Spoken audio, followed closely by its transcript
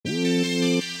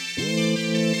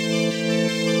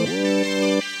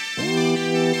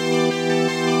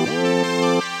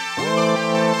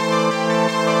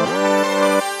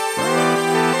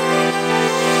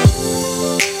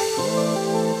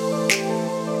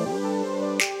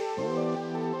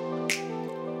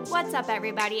What's up,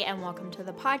 everybody, and welcome to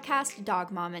the podcast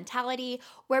Dog Mom Mentality,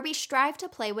 where we strive to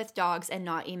play with dogs and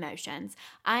not emotions.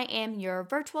 I am your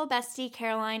virtual bestie,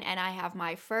 Caroline, and I have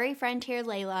my furry friend here,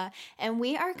 Layla, and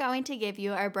we are going to give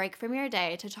you a break from your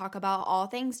day to talk about all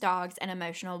things dogs and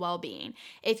emotional well-being.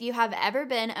 If you have ever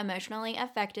been emotionally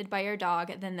affected by your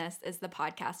dog, then this is the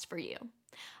podcast for you.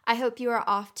 I hope you are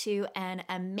off to an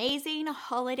amazing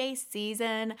holiday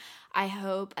season. I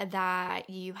hope that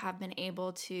you have been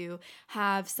able to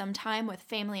have some time with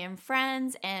family and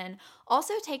friends and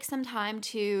also take some time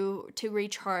to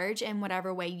recharge in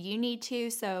whatever way you need to.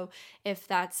 So if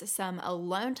that's some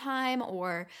alone time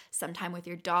or some time with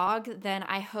your dog, then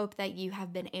I hope that you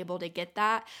have been able to get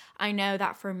that. I know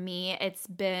that for me, it's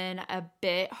been a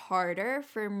bit harder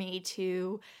for me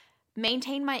to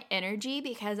maintain my energy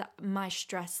because my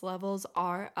stress levels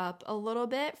are up a little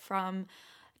bit from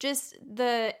just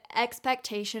the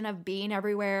expectation of being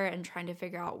everywhere and trying to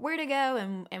figure out where to go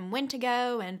and when to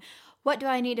go and what do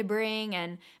I need to bring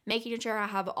and making sure I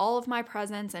have all of my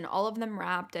presents and all of them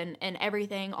wrapped and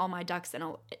everything, all my ducks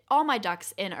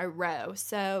in a row.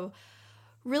 So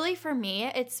really for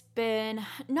me, it's been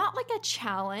not like a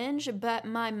challenge, but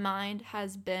my mind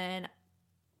has been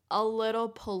a little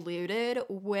polluted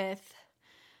with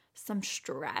some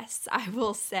stress, I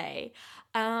will say.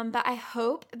 But I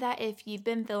hope that if you've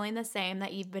been feeling the same,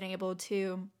 that you've been able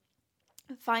to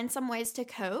find some ways to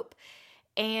cope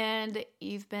and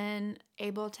you've been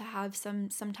able to have some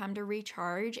time to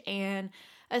recharge and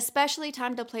especially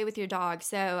time to play with your dog.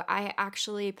 So I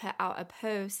actually put out a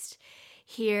post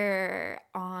here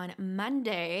on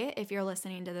Monday. If you're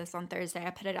listening to this on Thursday, I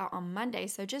put it out on Monday.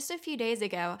 So just a few days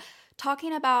ago,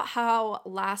 talking about how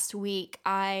last week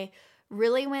I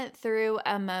really went through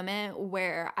a moment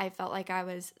where I felt like I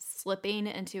was slipping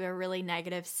into a really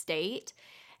negative state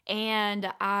and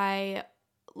I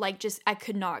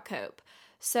could not cope.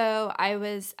 So I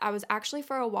was actually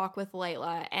for a walk with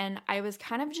Layla and I was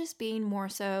kind of just being more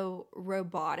so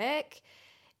robotic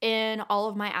in all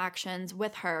of my actions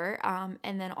with her,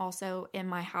 and then also in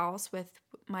my house with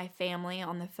my family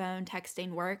on the phone,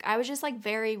 texting work. I was just like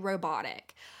very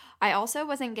robotic. I also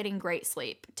wasn't getting great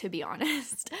sleep, to be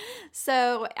honest.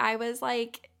 So I was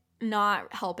like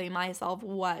not helping myself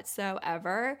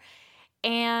whatsoever.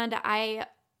 And I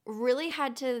really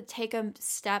had to take a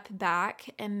step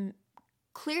back and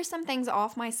clear some things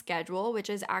off my schedule,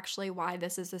 which is actually why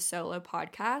this is a solo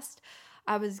podcast.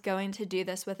 I was going to do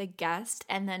this with a guest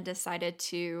and then decided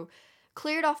to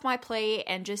clear it off my plate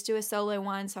and just do a solo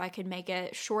one so I could make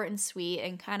it short and sweet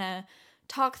and kind of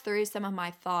talk through some of my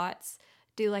thoughts,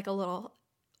 do like a little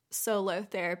solo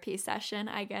therapy session,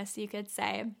 I guess you could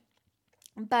say.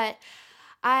 But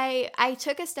I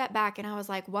took a step back and I was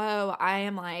like, whoa, I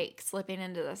am like slipping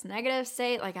into this negative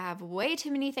state. Like I have way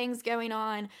too many things going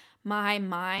on. My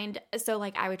mind, so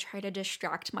like I would try to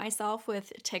distract myself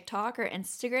with TikTok or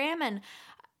Instagram and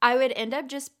I would end up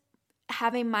just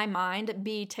having my mind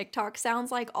be TikTok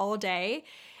sounds like all day.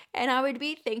 And I would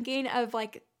be thinking of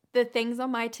like the things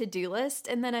on my to-do list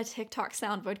and then a TikTok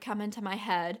sound would come into my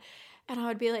head and I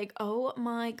would be like, oh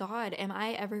my God, am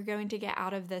I ever going to get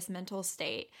out of this mental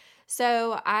state?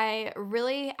 So I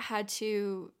really had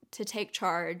to take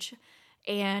charge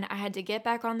and I had to get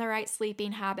back on the right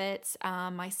sleeping habits.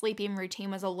 My sleeping routine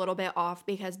was a little bit off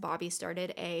because Bobby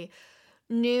started a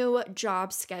new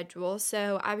job schedule.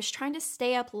 So I was trying to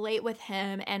stay up late with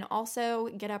him and also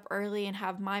get up early and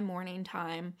have my morning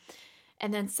time.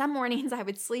 And then some mornings I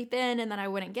would sleep in and then I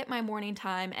wouldn't get my morning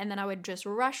time and then I would just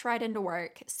rush right into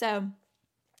work. So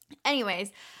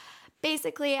anyways,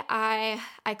 basically I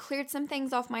cleared some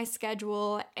things off my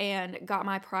schedule and got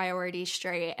my priorities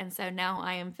straight. And so now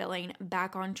I am feeling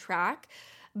back on track.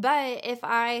 But if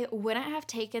I wouldn't have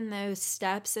taken those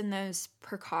steps and those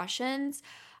precautions,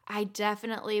 I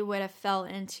definitely would have fell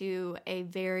into a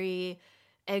very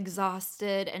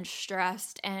exhausted and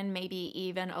stressed and maybe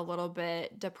even a little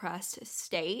bit depressed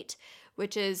state,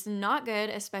 which is not good,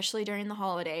 especially during the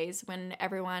holidays when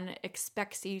everyone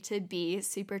expects you to be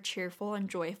super cheerful and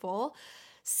joyful.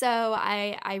 So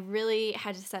I really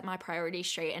had to set my priorities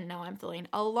straight and now I'm feeling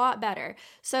a lot better.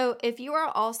 So if you are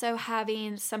also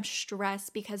having some stress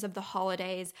because of the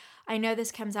holidays, I know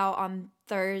this comes out on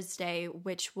Thursday,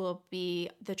 which will be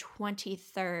the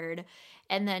 23rd.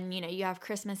 And then, you have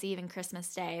Christmas Eve and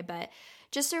Christmas Day. But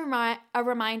just a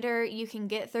reminder, you can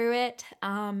get through it.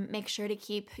 Make sure to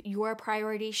keep your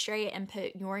priorities straight and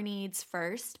put your needs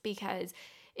first because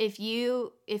if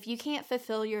you can't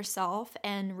fulfill yourself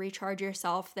and recharge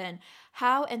yourself, then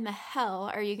how in the hell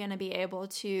are you going to be able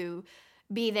to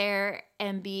be there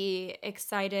and be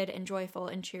excited and joyful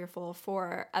and cheerful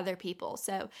for other people.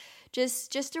 So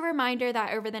just a reminder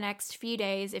that over the next few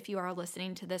days, if you are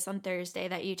listening to this on Thursday,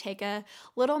 that you take a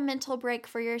little mental break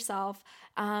for yourself.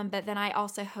 But then I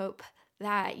also hope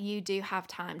that you do have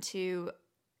time to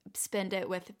spend it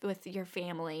with your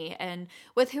family and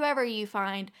with whoever you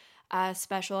find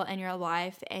special in your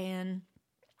life. And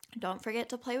don't forget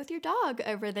to play with your dog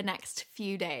over the next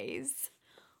few days.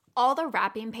 All the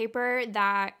wrapping paper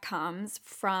that comes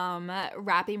from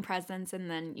wrapping presents and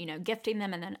then, gifting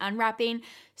them and then unwrapping,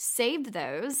 save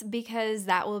those, because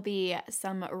that will be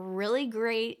some really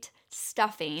great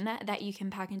stuffing that you can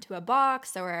pack into a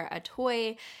box or a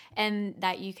toy and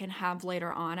that you can have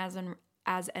later on as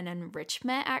an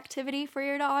enrichment activity for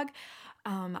your dog.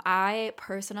 I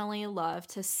personally love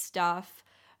to stuff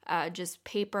just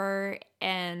paper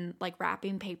and like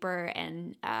wrapping paper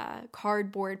and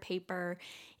cardboard paper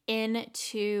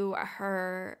into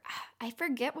her, I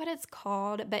forget what it's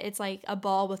called, but it's like a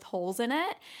ball with holes in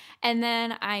it. And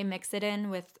then I mix it in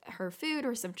with her food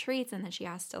or some treats, and then she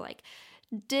has to like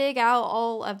dig out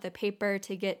all of the paper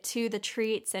to get to the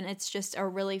treats. And it's just a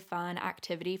really fun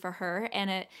activity for her. And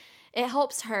it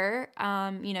helps her,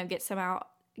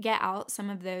 get out some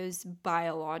of those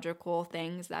biological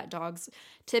things that dogs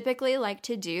typically like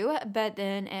to do, but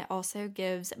then it also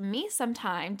gives me some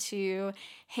time to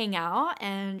hang out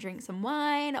and drink some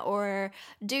wine or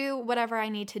do whatever I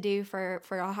need to do for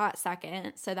a hot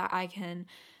second so that I can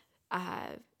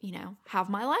have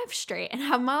my life straight and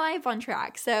have my life on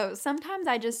track. So sometimes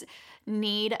I just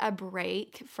need a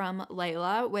break from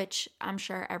Layla, which I'm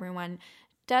sure everyone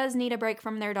does need a break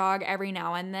from their dog every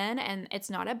now and then, and it's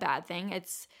not a bad thing.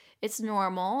 It's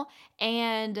normal.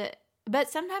 But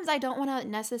sometimes I don't want to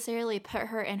necessarily put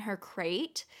her in her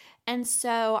crate. And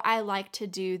so I like to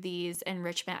do these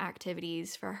enrichment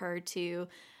activities for her to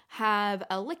have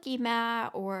a licky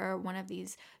mat or one of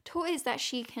these toys that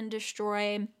she can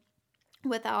destroy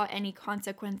without any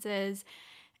consequences.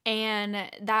 And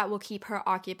that will keep her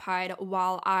occupied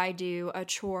while I do a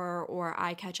chore or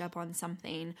I catch up on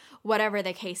something, whatever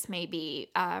the case may be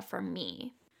for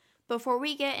me. Before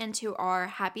we get into our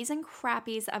happies and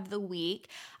crappies of the week,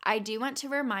 I do want to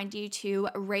remind you to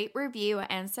rate, review,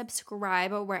 and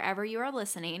subscribe wherever you are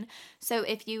listening. So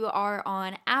if you are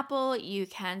on Apple, you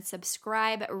can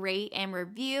subscribe, rate, and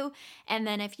review. And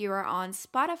then if you are on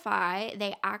Spotify,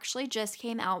 they actually just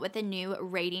came out with a new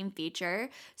rating feature.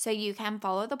 So you can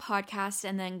follow the podcast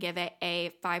and then give it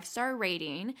a 5-star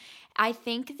rating. I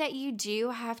think that you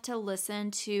do have to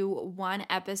listen to one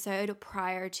episode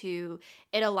prior to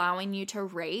it allowing you to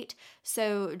rate.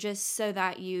 So just so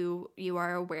that you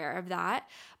are aware of that.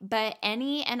 But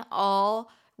any and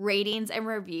all ratings and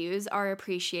reviews are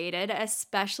appreciated,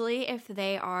 especially if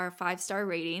they are 5-star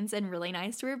ratings and really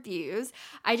nice reviews.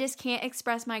 I just can't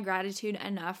express my gratitude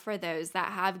enough for those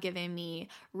that have given me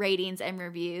ratings and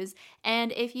reviews.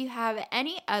 And if you have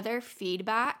any other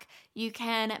feedback, you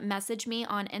can message me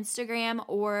on Instagram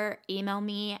or email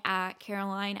me at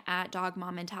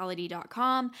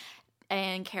caroline@dogmommentality.com.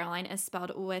 And Caroline is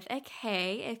spelled with a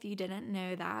K, if you didn't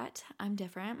know that. I'm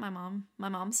different. My mom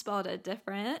spelled it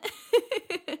different.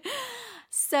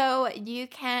 So you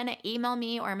can email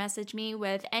me or message me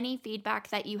with any feedback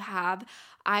that you have.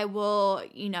 I will,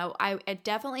 I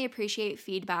definitely appreciate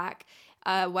feedback,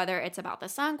 whether it's about the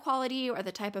sound quality or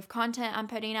the type of content I'm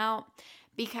putting out.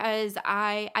 Because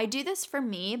I do this for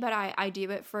me, but I do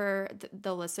it for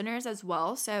the listeners as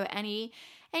well. So any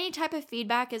type of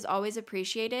feedback is always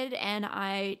appreciated, and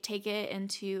I take it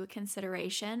into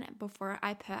consideration before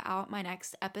I put out my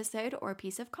next episode or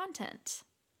piece of content.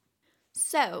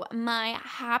 So my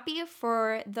happy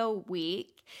for the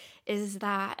week is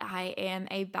that I am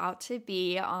about to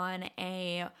be on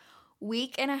a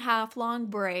week and a half long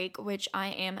break, which I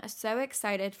am so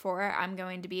excited for. I'm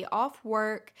going to be off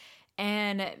work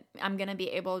and I'm going to be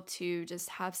able to just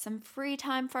have some free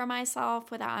time for myself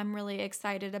that I'm really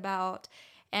excited about.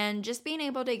 And just being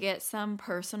able to get some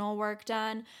personal work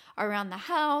done around the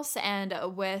house and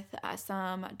with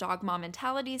some dog mom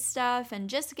mentality stuff and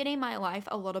just getting my life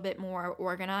a little bit more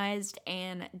organized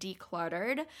and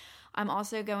decluttered. I'm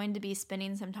also going to be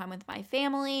spending some time with my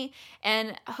family,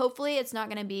 and hopefully it's not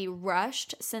going to be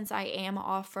rushed since I am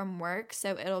off from work.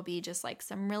 So it'll be just like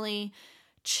some really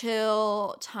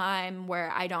chill time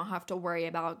where I don't have to worry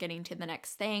about getting to the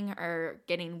next thing or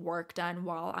getting work done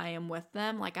while I am with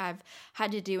them like I've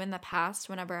had to do in the past.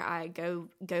 Whenever I go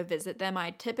visit them,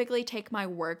 I typically take my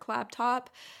work laptop,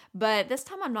 but this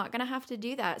time I'm not going to have to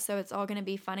do that. So it's all going to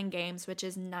be fun and games, which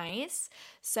is nice.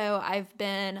 So I've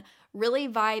been really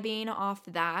vibing off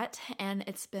that, and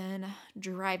it's been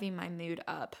driving my mood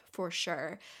up for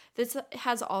sure. This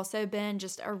has also been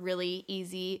just a really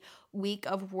easy week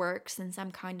of work since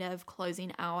I'm kind of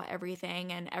closing out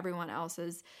everything and everyone else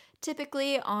is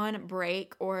typically on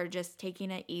break or just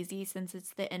taking it easy since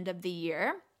it's the end of the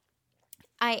year.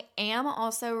 I am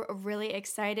also really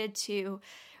excited to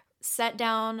sit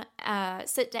down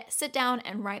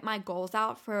and write my goals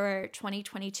out for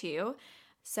 2022.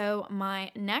 So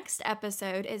my next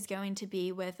episode is going to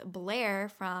be with Blair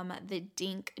from the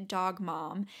Dink Dog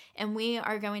Mom, and we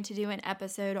are going to do an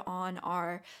episode on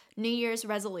our New Year's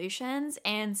resolutions,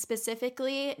 and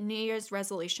specifically New Year's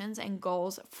resolutions and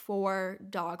goals for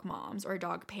dog moms or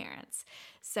dog parents.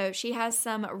 So she has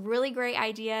some really great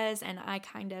ideas, and I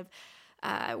kind of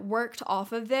worked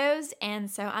off of those, and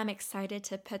so I'm excited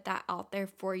to put that out there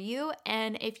for you.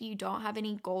 And if you don't have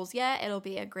any goals yet, it'll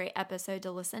be a great episode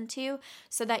to listen to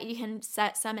so that you can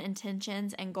set some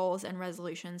intentions and goals and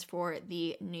resolutions for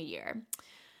the new year.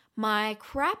 My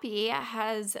crappy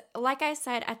has, like I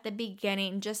said at the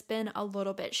beginning, just been a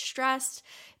little bit stressed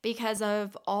because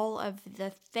of all of the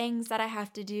things that I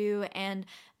have to do and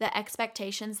the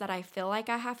expectations that I feel like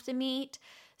I have to meet.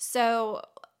 So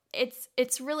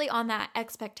it's really on that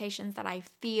expectations that I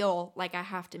feel like I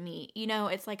have to meet. You know,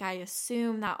 it's like I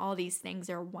assume that all these things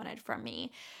are wanted from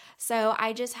me. So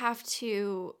I just have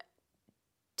to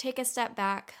take a step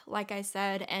back, like I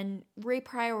said, and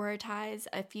reprioritize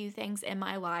a few things in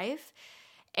my life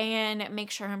and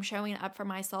make sure I'm showing up for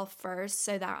myself first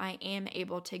so that I am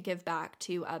able to give back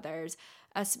to others,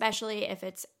 especially if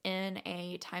it's in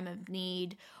a time of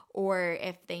need or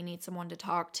if they need someone to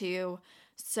talk to.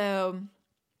 So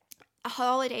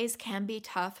holidays can be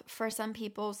tough for some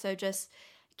people, so just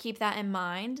keep that in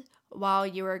mind while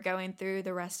you are going through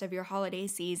the rest of your holiday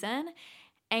season,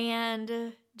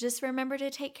 and just remember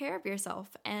to take care of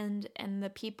yourself and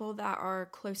the people that are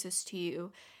closest to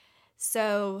you.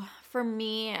 So for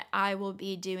me, I will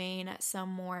be doing some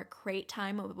more crate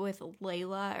time with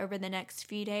Layla over the next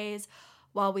few days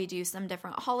while we do some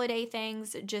different holiday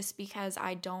things, just because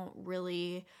I don't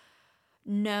really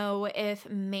know if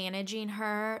managing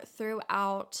her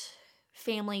throughout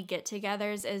family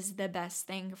get-togethers is the best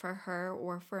thing for her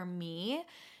or for me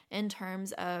in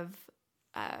terms of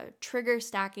trigger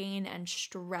stacking and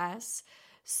stress.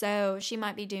 So she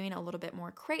might be doing a little bit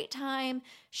more crate time.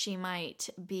 She might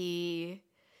be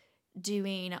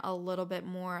doing a little bit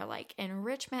more like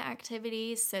enrichment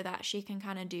activities so that she can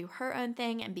kind of do her own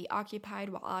thing and be occupied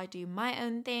while I do my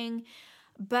own thing.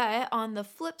 But on the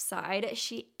flip side,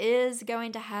 she is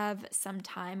going to have some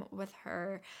time with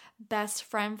her best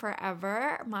friend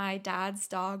forever, my dad's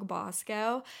dog,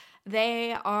 Bosco.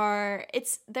 Their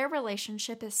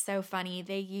relationship is so funny.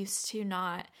 They used to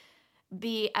not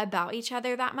be about each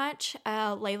other that much.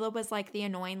 Layla was like the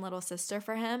annoying little sister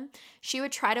for him. She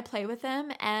would try to play with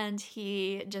him, and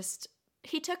he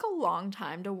took a long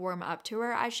time to warm up to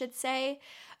her, I should say.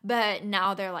 But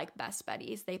now they're like best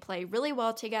buddies. They play really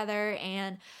well together,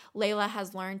 and Layla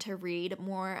has learned to read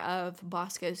more of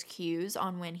Bosco's cues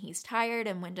on when he's tired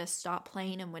and when to stop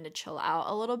playing and when to chill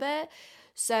out a little bit.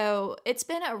 So it's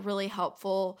been a really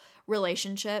helpful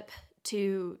relationship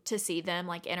to see them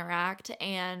like interact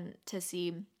and to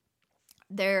see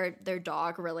their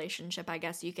dog relationship, I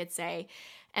guess you could say,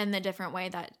 and the different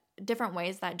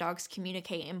ways that dogs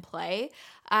communicate and play.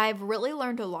 I've really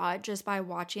learned a lot just by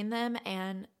watching them,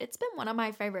 and it's been one of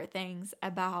my favorite things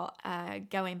about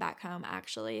going back home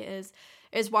actually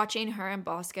is watching her and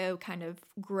Bosco kind of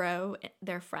grow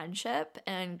their friendship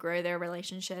and grow their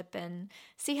relationship and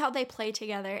see how they play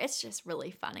together. It's just really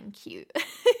fun and cute.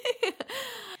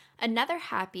 Another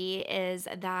happy is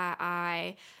that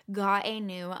I got a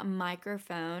new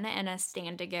microphone and a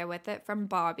stand to go with it from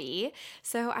Bobby.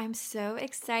 So I'm so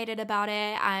excited about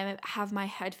it. I have my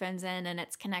headphones in and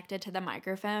it's connected to the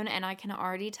microphone, and I can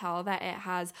already tell that it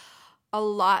has a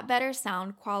lot better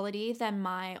sound quality than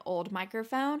my old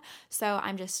microphone. So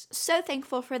I'm just so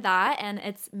thankful for that, and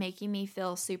it's making me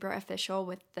feel super official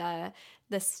with the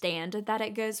stand that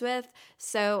it goes with.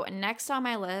 So next on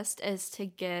my list is to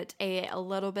get a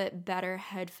little bit better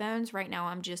headphones. Right now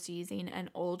I'm just using an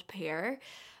old pair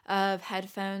of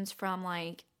headphones from,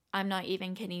 like, I'm not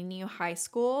even kidding you, high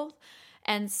school.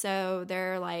 And so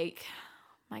they're like,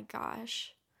 my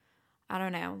gosh, I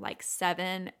don't know, like 6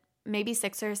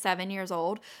 or 7 years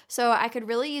old. So I could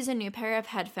really use a new pair of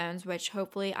headphones, which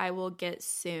hopefully I will get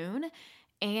soon.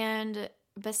 And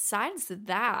besides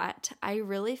that, I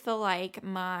really feel like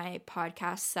my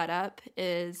podcast setup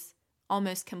is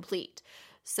almost complete.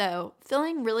 So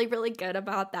feeling really, really good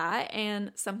about that.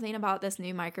 And something about this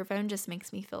new microphone just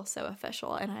makes me feel so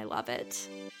official, and I love it.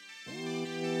 I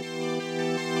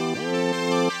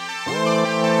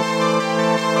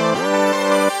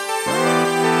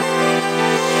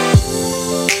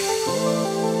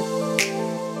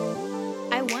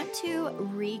want to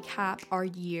recap our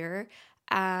year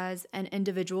as an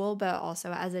individual, but also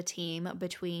as a team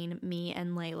between me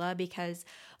and Layla, because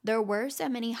there were so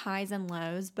many highs and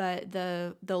lows, but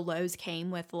the lows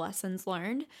came with lessons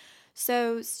learned.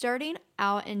 So starting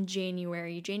out in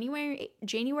January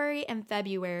and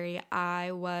February,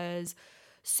 I was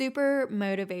super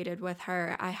motivated with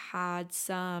her. I had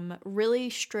some really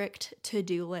strict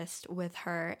to-do list with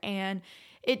her, and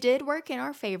it did work in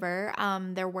our favor.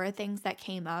 There were things that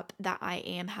came up that I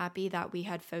am happy that we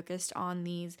had focused on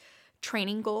these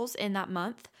training goals in that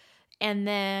month. And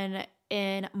then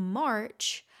in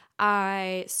March,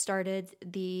 I started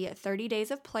the 30 Days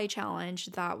of Play Challenge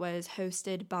that was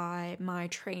hosted by my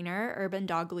trainer, Urban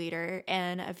Dog Leader,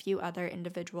 and a few other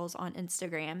individuals on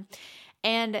Instagram.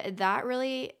 And that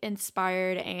really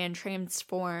inspired and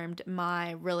transformed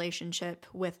my relationship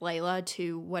with Layla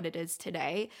to what it is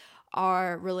today.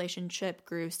 Our relationship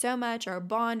grew so much, our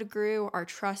bond grew, our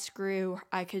trust grew.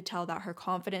 I could tell that her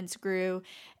confidence grew,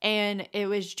 and it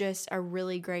was just a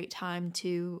really great time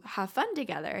to have fun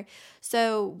together.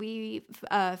 So we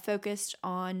focused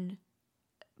on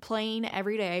playing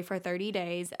every day for 30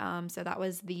 days. So that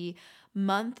was the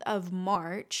month of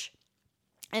March,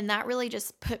 and that really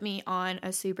just put me on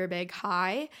a super big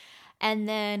high. And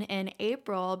then in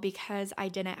April, because I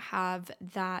didn't have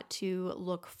that to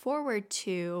look forward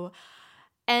to,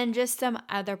 and just some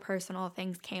other personal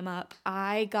things came up,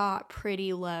 I got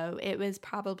pretty low. It was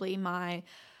probably my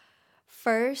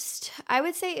first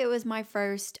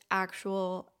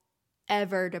actual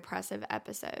ever depressive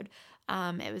episode.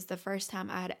 It was the first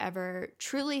time I had ever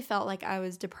truly felt like I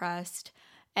was depressed,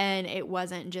 and it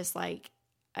wasn't just like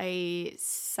a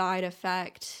side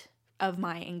effect of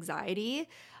my anxiety.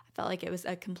 I felt like it was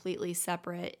a completely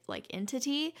separate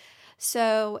entity.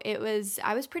 So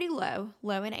I was pretty low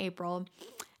in April.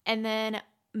 And then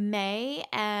May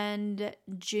and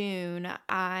June,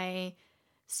 I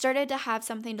started to have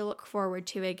something to look forward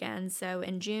to again. So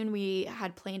in June, we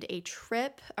had planned a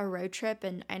road trip,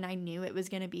 and I knew it was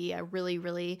going to be a really,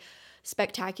 really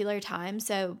spectacular time.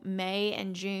 So May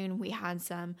and June, we had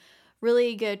some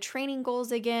really good training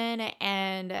goals again,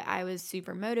 and I was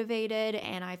super motivated,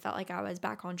 and I felt like I was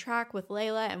back on track with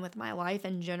Layla and with my life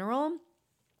in general.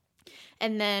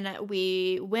 And then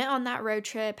we went on that road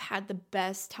trip, had the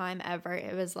best time ever.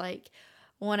 It was like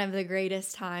one of the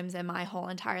greatest times in my whole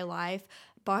entire life.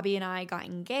 Bobby and I got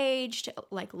engaged.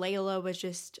 Like, Layla was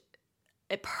just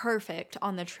perfect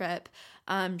on the trip.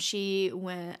 She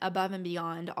went above and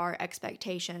beyond our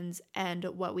expectations and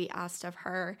what we asked of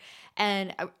her.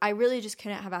 And I really just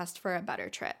couldn't have asked for a better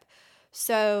trip.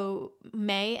 So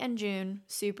May and June,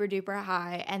 super duper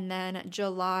high. And then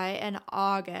July and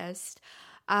August,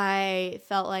 I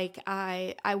felt like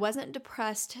I wasn't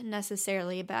depressed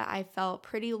necessarily, but I felt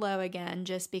pretty low again,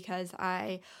 just because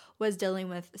I was dealing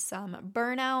with some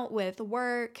burnout with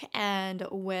work and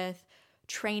with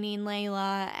training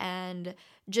Layla, and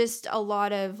just a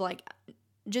lot of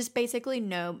just basically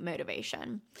no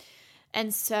motivation.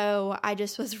 And so I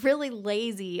just was really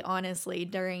lazy, honestly,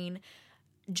 during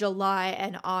July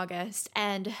and August,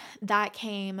 and that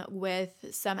came with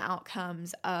some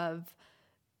outcomes of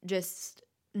just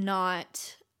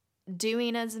not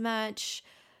doing as much,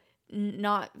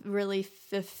 not really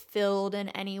fulfilled in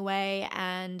any way,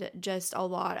 and just a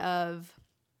lot of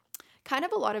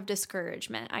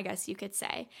discouragement, I guess you could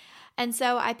say. And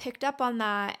so I picked up on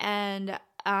that, and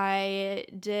I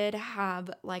did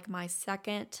have my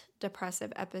second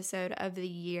depressive episode of the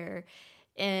year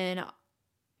in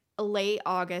late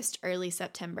August, early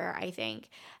September, I think.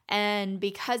 And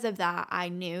because of that, I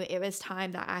knew it was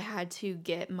time that I had to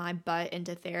get my butt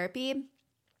into therapy.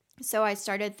 So I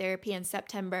started therapy in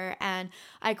September, and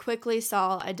I quickly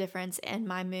saw a difference in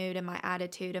my mood and my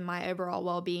attitude and my overall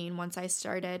well-being once I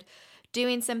started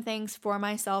doing some things for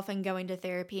myself and going to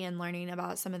therapy and learning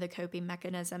about some of the coping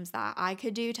mechanisms that I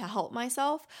could do to help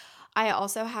myself. I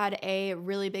also had a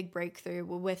really big breakthrough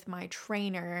with my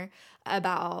trainer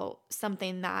about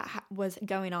something that was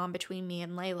going on between me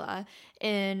and Layla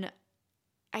in,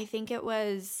 I think it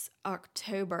was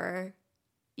October.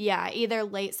 Yeah, either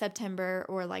late September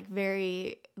or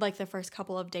the first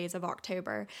couple of days of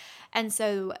October. And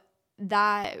so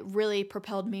that really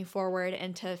propelled me forward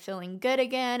into feeling good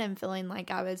again and feeling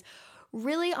like I was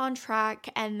really on track.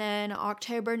 And then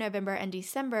October, November, and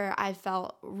December, I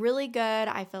felt really good.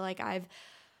 I feel like I've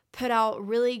put out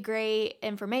really great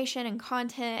information and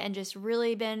content and just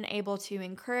really been able to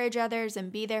encourage others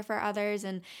and be there for others.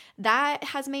 And that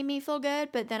has made me feel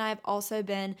good. But then I've also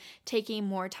been taking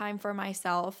more time for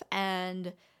myself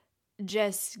and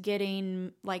just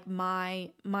getting like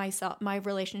my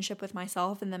relationship with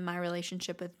myself and then my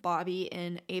relationship with Bobby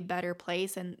in a better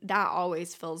place. And that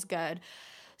always feels good.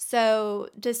 So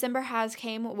December has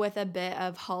came with a bit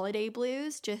of holiday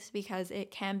blues just because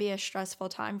it can be a stressful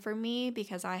time for me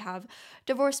because I have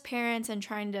divorced parents and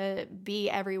trying to be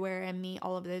everywhere and meet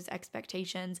all of those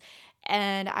expectations.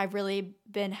 And I've really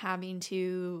been having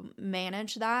to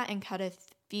manage that and cut a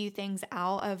few things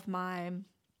out of my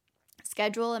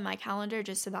schedule and my calendar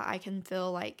just so that I can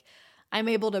feel like I'm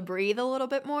able to breathe a little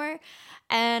bit more.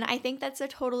 And I think that's a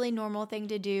totally normal thing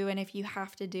to do. And if you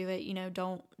have to do it,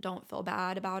 don't feel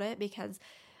bad about it because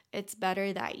it's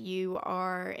better that you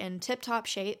are in tip-top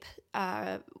shape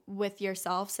with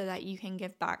yourself so that you can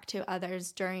give back to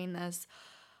others during this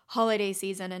holiday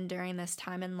season and during this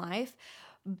time in life.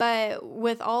 But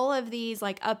with all of these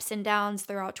like ups and downs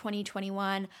throughout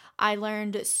 2021, I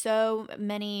learned so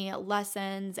many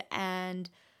lessons and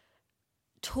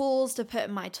tools to put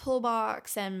in my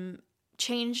toolbox and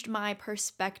changed my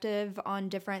perspective on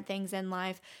different things in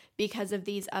life because of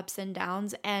these ups and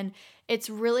downs. And it's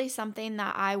really something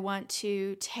that I want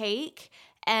to take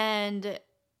and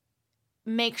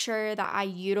make sure that I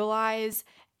utilize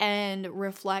and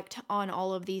reflect on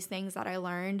all of these things that I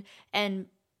learned and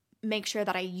make sure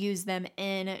that I use them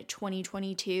in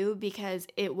 2022 because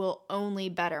it will only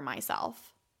better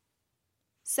myself.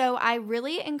 So I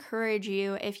really encourage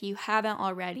you, if you haven't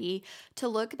already, to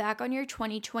look back on your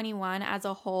 2021 as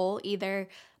a whole, either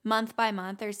month by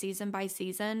month or season by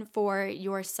season for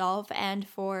yourself and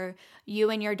for you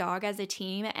and your dog as a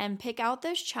team, and pick out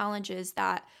those challenges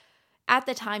that at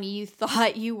the time you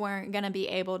thought you weren't going to be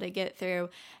able to get through,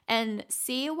 and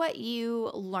see what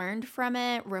you learned from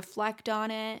it, reflect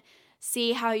on it.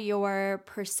 See how your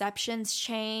perceptions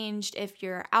changed, if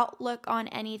your outlook on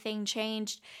anything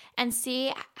changed, and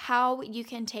see how you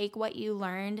can take what you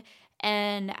learned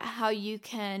and how you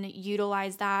can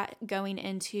utilize that going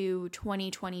into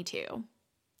 2022.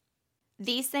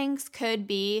 These things could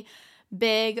be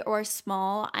big or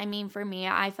small. I mean, for me,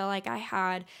 I feel like I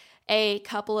had a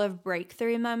couple of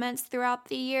breakthrough moments throughout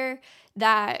the year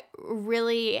that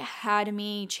really had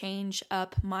me change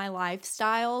up my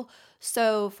lifestyle.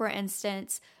 So, for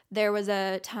instance, there was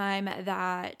a time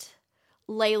that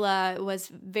Layla was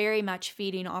very much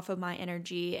feeding off of my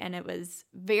energy, and it was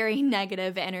very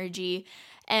negative energy,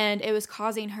 and it was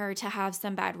causing her to have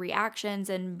some bad reactions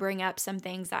and bring up some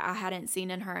things that I hadn't seen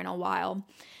in her in a while.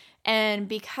 And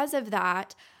because of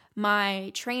that,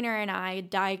 my trainer and I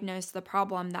diagnosed the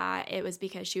problem that it was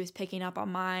because she was picking up on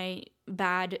my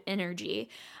bad energy.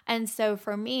 And so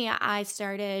for me, I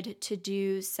started to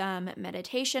do some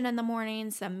meditation in the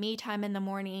morning, some me time in the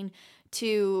morning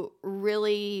to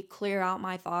really clear out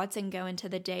my thoughts and go into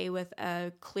the day with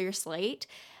a clear slate.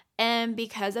 And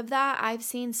because of that, I've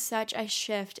seen such a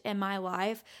shift in my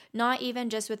life, not even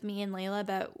just with me and Layla,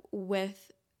 but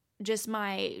with just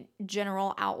my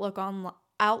general outlook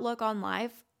on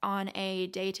life on a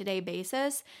day-to-day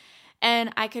basis.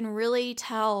 And I can really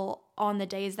tell on the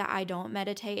days that I don't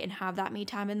meditate and have that me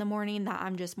time in the morning that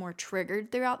I'm just more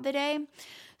triggered throughout the day.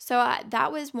 So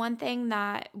that was one thing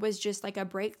that was just like a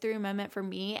breakthrough moment for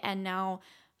me. And now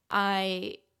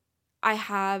I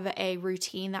have a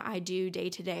routine that I do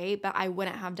day to day, but I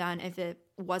wouldn't have done if it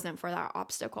wasn't for that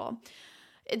obstacle.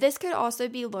 This could also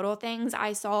be little things.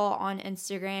 I saw on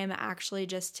Instagram actually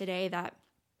just today that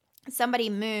somebody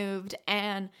moved,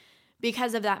 and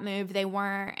because of that move, they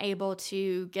weren't able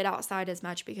to get outside as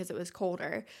much because it was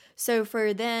colder. So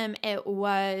for them, it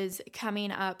was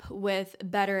coming up with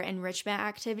better enrichment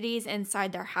activities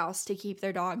inside their house to keep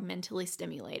their dog mentally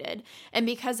stimulated. And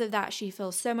because of that, she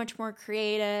feels so much more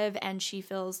creative, and she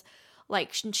feels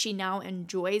like she now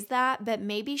enjoys that. But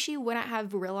maybe she wouldn't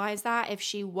have realized that if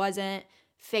she wasn't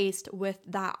faced with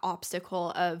that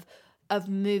obstacle of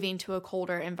moving to a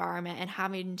colder environment and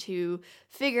having to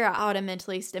figure out how to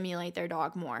mentally stimulate their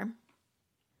dog more.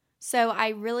 So I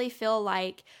really feel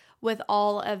like with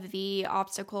all of the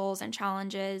obstacles and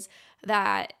challenges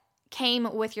that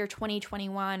came with your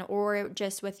 2021 or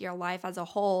just with your life as a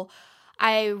whole,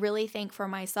 I really think for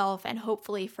myself and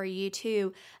hopefully for you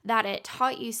too, that it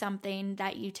taught you something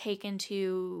that you take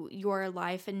into your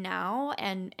life now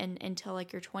and until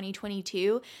like your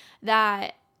 2022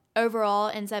 that overall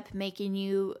ends up making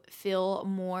you feel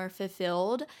more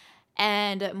fulfilled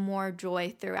and more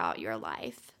joy throughout your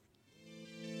life.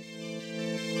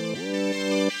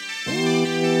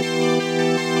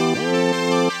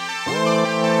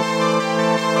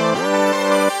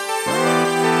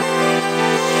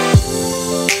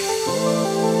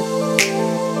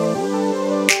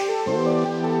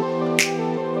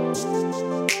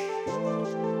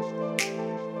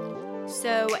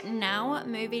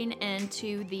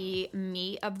 to the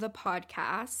meat of the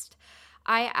podcast.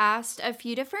 I asked a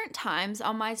few different times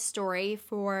on my story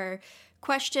for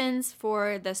questions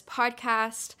for this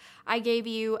podcast. I gave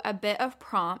you a bit of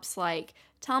prompts like,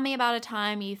 tell me about a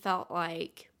time you felt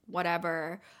like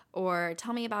whatever, or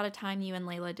tell me about a time you and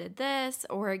Layla did this,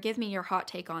 or give me your hot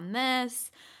take on this.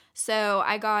 So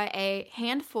I got a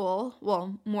handful,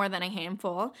 well, more than a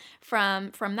handful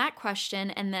from that question.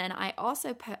 And then I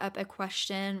also put up a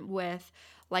question with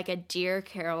like a Dear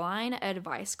Caroline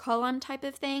advice column type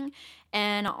of thing,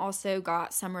 and also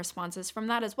got some responses from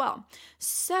that as well.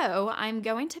 So I'm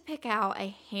going to pick out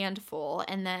a handful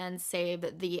and then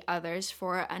save the others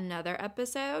for another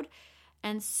episode.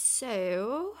 And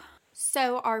so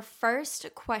our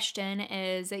first question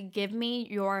is, give me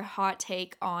your hot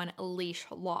take on leash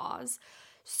laws.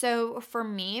 So for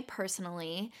me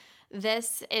personally,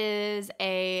 this is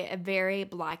a very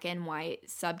black and white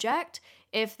subject.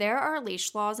 If there are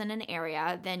leash laws in an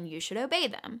area, then you should obey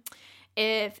them.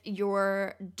 If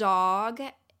your dog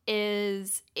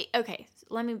is okay,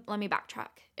 let me backtrack.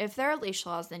 If there are leash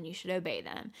laws, then you should obey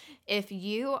them. If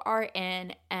you are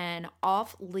in an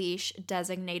off-leash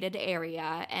designated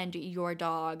area and your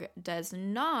dog does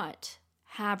not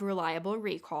have reliable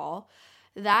recall,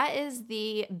 that is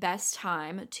the best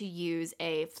time to use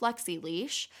a flexi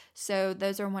leash. So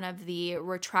those are one of the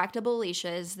retractable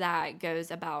leashes that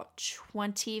goes about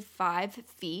 25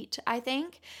 feet, I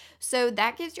think. So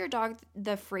that gives your dog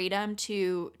the freedom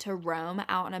to roam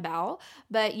out and about,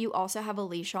 but you also have a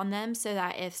leash on them so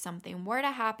that if something were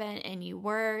to happen and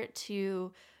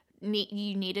you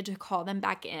needed to call them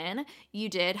back in, you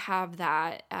did have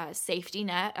that safety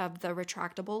net of the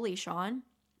retractable leash on.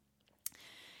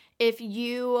 If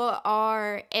you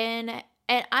are in,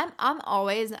 and I'm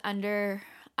always under,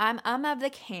 I'm of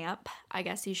the camp, I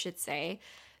guess you should say.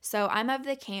 So I'm of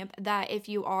the camp that if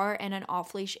you are in an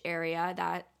off-leash area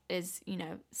that is,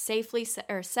 safely,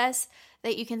 or says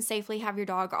that you can safely have your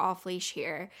dog off-leash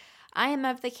here, I am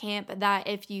of the camp that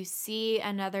if you see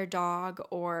another dog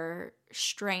or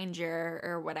stranger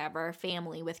or whatever,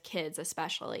 family with kids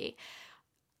especially,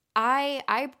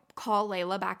 I call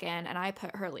Layla back in and I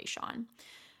put her leash on.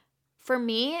 For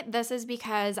me, this is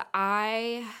because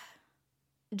I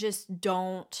just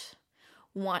don't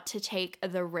want to take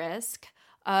the risk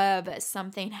of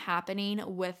something happening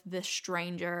with the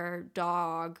stranger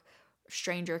dog,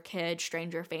 stranger kid,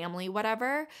 stranger family,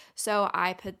 whatever. So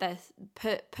I put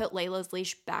Layla's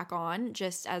leash back on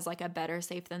just as like a better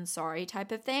safe than sorry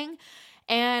type of thing.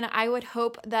 And I would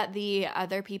hope that the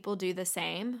other people do the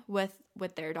same with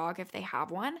their dog if they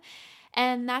have one.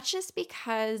 And that's just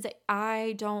because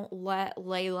I don't let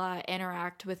Layla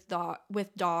interact with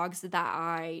dogs that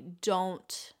I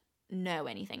don't know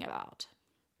anything about.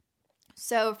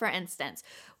 So, for instance,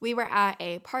 we were at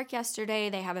a park yesterday.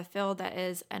 They have a field that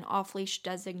is an off-leash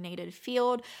designated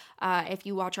field. If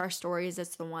you watch our stories,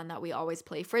 it's the one that we always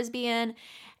play Frisbee in.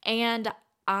 And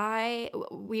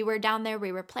we were down there,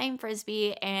 we were playing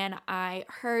Frisbee, and I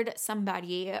heard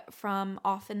somebody from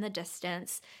off in the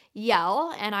distance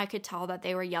yell, and I could tell that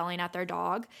they were yelling at their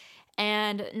dog,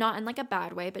 and not in like a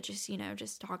bad way, but just,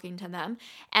 just talking to them.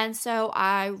 And so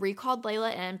I recalled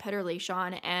Layla in, put her leash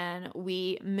on, and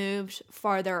we moved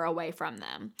farther away from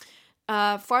them.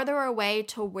 Farther away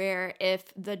to where if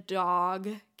the dog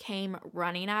came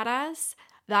running at us,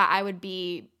 that I would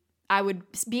be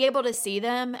able to see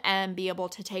them and be able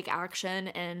to take action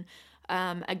in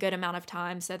a good amount of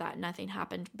time so that nothing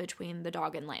happened between the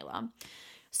dog and Layla.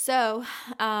 So,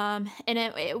 and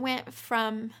it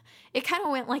kind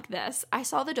of went like this. I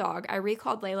saw the dog, I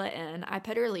recalled Layla in, I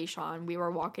put her leash on, we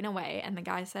were walking away, and the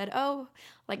guy said, "Oh,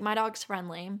 like my dog's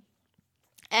friendly."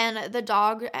 And the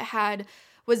dog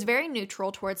was very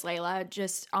neutral towards Layla,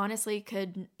 just honestly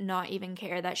could not even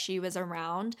care that she was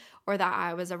around or that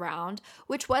I was around,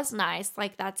 which was nice.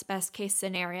 Like, that's best case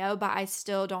scenario, but I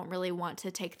still don't really want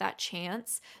to take that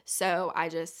chance. So I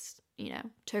just,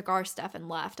 took our stuff and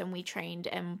left, and we trained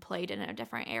and played in a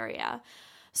different area.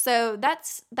 So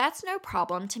that's no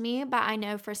problem to me, but I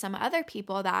know for some other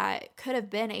people that could have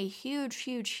been a huge,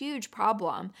 huge, huge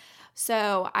problem.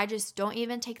 So I just don't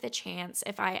even take the chance.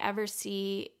 If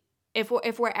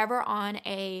we're ever on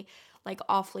a like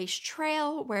off-leash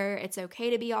trail where it's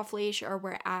okay to be off-leash, or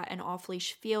we're at an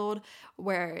off-leash field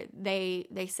where they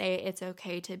say it's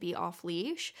okay to be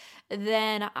off-leash,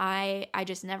 then I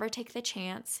just never take the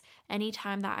chance.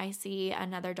 Anytime that I see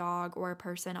another dog or a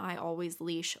person, I always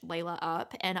leash Layla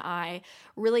up, and I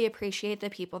really appreciate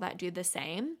the people that do the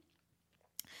same.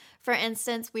 For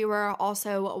instance, we were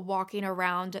also walking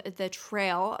around the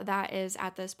trail that is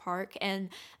at this park, and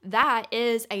that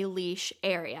is a leash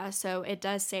area. So it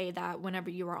does say that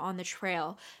whenever you are on the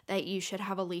trail that you should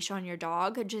have a leash on your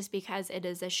dog, just because it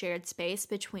is a shared space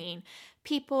between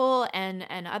people and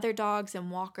other dogs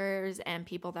and walkers and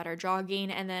people that are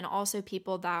jogging, and then also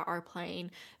people that are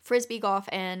playing frisbee golf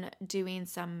and doing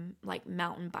some like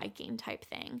mountain biking type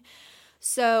thing.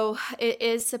 So it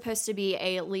is supposed to be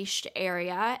a leashed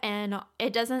area, and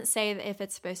it doesn't say if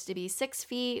it's supposed to be 6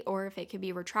 feet or if it could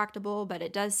be retractable, but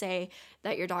it does say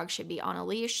that your dog should be on a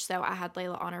leash. So I had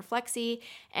Layla on her flexi,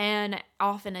 and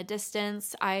off in a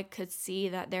distance, I could see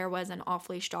that there was an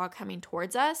off-leash dog coming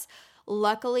towards us.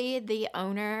 Luckily, the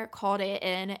owner called it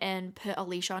in and put a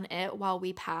leash on it while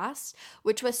we passed,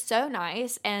 which was so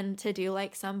nice. And to do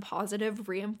like some positive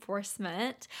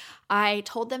reinforcement, I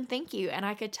told them thank you. And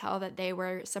I could tell that they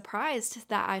were surprised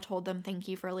that I told them thank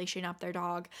you for leashing up their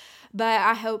dog. But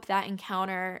I hope that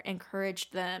encounter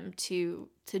encouraged them to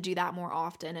do that more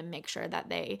often and make sure that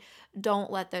they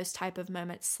don't let those type of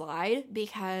moments slide,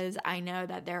 because I know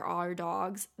that there are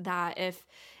dogs that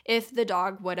if the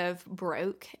dog would have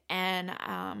broke and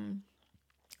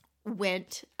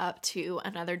went up to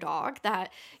another dog,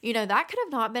 that that could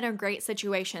have not been a great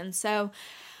situation. So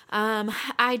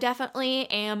I definitely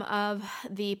am of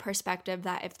the perspective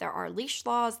that if there are leash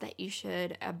laws, that you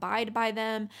should abide by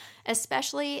them,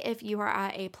 especially if you are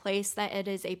at a place that it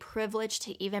is a privilege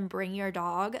to even bring your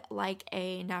dog, like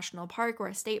a national park or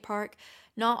a state park.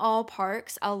 Not all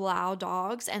parks allow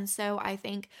dogs, and so I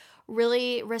think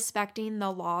really respecting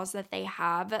the laws that they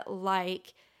have,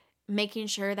 like making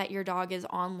sure that your dog is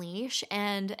on leash.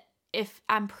 And if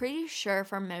I'm pretty sure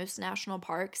for most national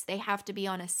parks, they have to be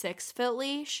on a 6-foot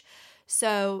leash.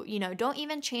 So, don't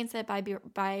even chance it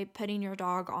by putting your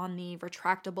dog on the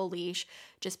retractable leash.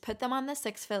 Just put them on the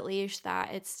 6-foot leash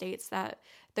that it states that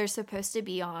they're supposed to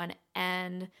be on,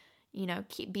 and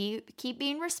keep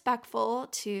being respectful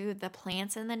to the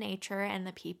plants and the nature and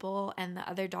the people and the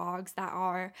other dogs that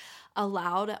are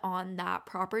allowed on that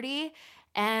property.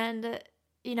 And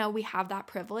we have that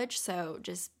privilege, so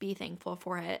just be thankful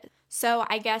for it. So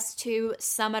I guess to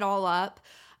sum it all up,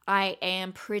 I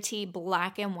am pretty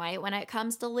black and white when it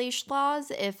comes to leash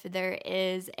laws. If there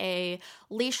is a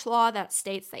leash law that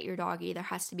states that your dog either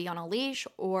has to be on a leash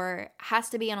or has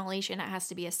to be on a leash and it has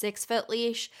to be a 6-foot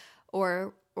leash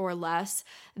or less,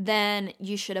 then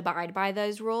you should abide by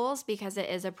those rules, because it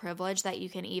is a privilege that you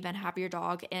can even have your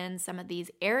dog in some of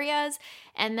these areas.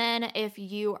 And then if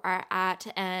you are at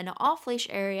an off-leash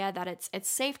area that it's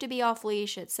safe to be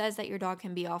off-leash, it says that your dog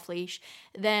can be off-leash,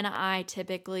 then I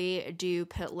typically do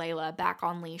put Layla back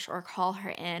on leash or call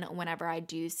her in whenever I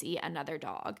do see another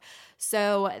dog.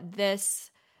 So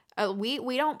this,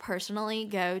 we don't personally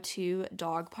go to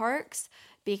dog parks,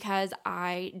 because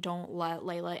I don't let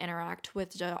Layla interact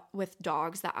with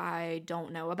dogs that I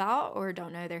don't know about or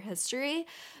don't know their history.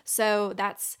 So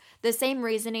that's the same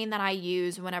reasoning that I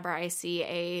use whenever I see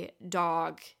a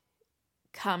dog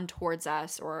come towards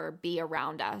us or be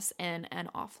around us in an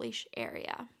off-leash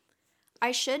area.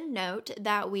 I should note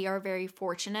that we are very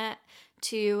fortunate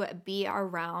to be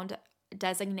around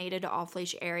designated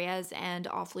off-leash areas and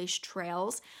off-leash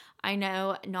trails. I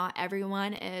know not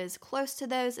everyone is close to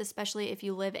those, especially if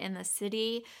you live in the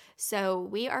city. So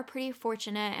we are pretty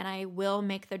fortunate, and I will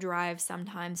make the drive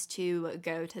sometimes to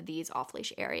go to these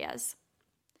off-leash areas.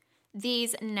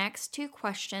 These next 2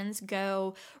 questions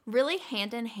go really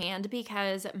hand in hand,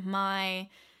 because my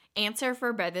answer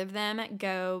for both of them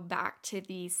go back to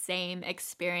the same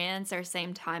experience or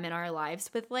same time in our lives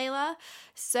with Layla.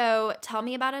 So tell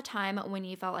me about a time when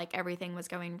you felt like everything was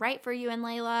going right for you and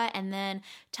Layla, and then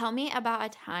tell me about a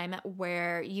time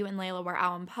where you and Layla were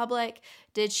out in public.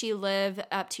 Did she live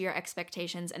up to your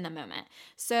expectations in the moment?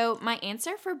 So my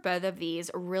answer for both of these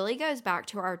really goes back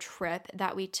to our trip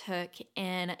that we took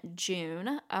in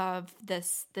June of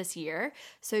this year.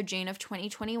 So June of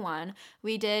 2021,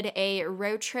 we did a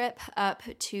road trip up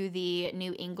to the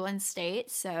New England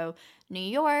states, so New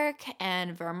York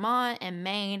and Vermont and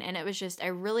Maine, and it was just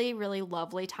a really, really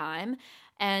lovely time.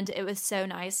 And it was so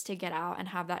nice to get out and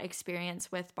have that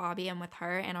experience with Bobby and with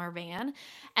her in our van.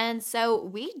 And so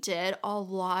we did a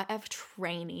lot of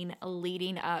training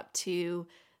leading up to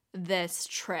this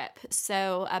trip.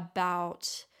 So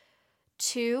about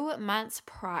 2 months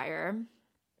prior,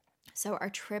 so our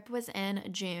trip was in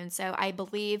June. So I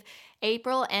believe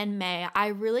April and May, I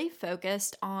really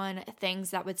focused on things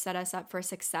that would set us up for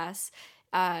success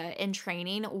in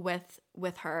training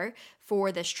with her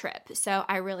for this trip. So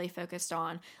I really focused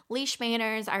on leash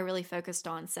manners. I really focused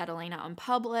on settling out in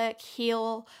public,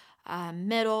 heel,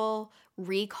 middle,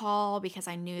 recall because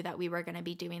I knew that we were going to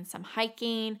be doing some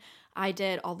hiking. I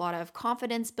did a lot of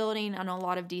confidence building and a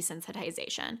lot of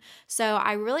desensitization. So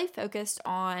I really focused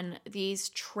on these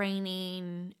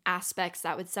training aspects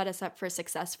that would set us up for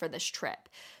success for this trip.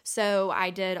 So I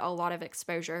did a lot of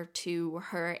exposure to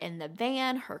her in the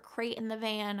van, her crate in the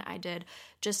van. I did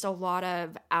just a lot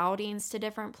of outings to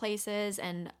different places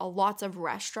and lots of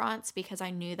restaurants because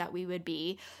I knew that we would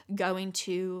be going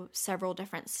to several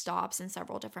different stops and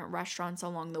several different restaurants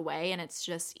along the way, and it's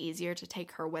just easier to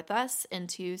take her with us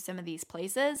into some of these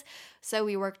places. So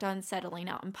we worked on settling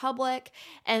out in public,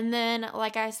 and then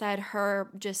like I said,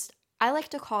 I like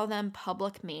to call them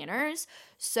public manners.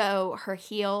 So her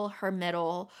heel, her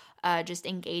middle, just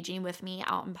engaging with me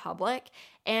out in public.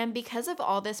 And because of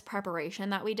all this preparation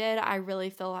that we did, I really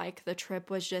feel like the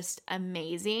trip was just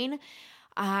amazing.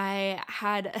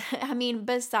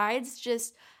 Besides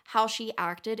just how she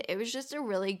acted, it was just a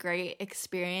really great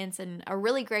experience and a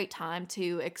really great time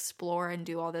to explore and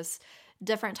do all this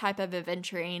different type of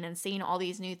adventuring and seeing all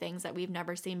these new things that we've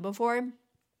never seen before.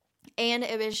 And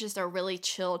it was just a really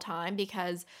chill time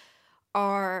because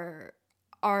our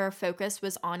focus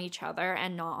was on each other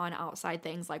and not on outside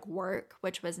things like work,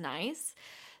 which was nice.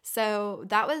 So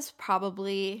that was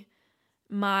probably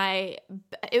my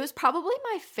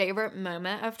favorite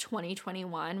moment of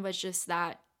 2021 was just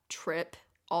that trip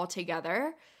all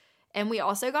together. And we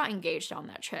also got engaged on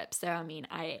that trip. So,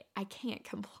 I can't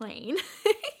complain.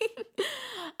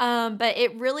 But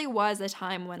it really was a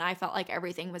time when I felt like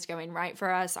everything was going right for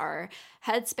us. Our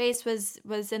headspace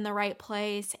was in the right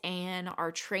place and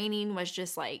our training was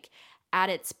just like at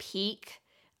its peak.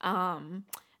 And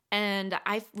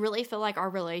I really feel like our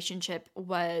relationship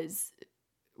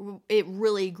it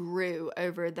really grew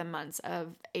over the months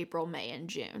of April, May, and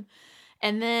June.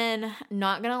 And then,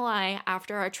 not gonna lie,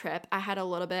 after our trip, I had a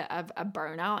little bit of a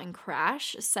burnout and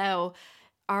crash. So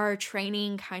our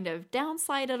training kind of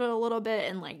downslided a little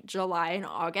bit in like July and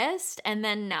August. And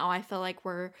then now I feel like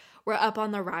we're up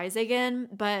on the rise again.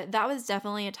 But that was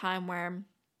definitely a time where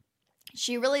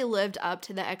she really lived up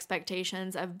to the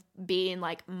expectations of being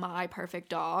like my perfect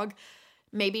dog.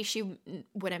 Maybe she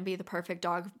wouldn't be the perfect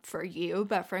dog for you,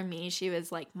 but for me, she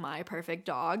was like my perfect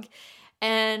dog.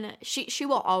 And she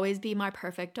will always be my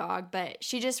perfect dog, but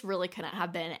she just really couldn't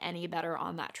have been any better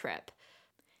on that trip.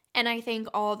 And I think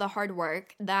all the hard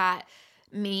work that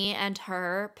me and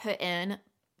her put in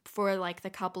for like the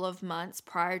couple of months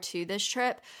prior to this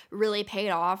trip really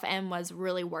paid off and was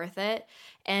really worth it.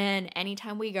 And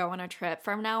anytime we go on a trip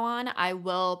from now on, I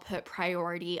will put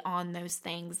priority on those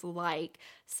things like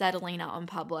settling out in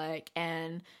public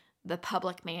and the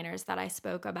public manners that I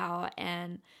spoke about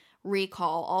and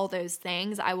recall, all those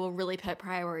things. I will really put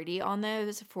priority on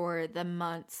those for the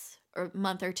month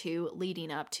or two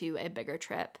leading up to a bigger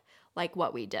trip like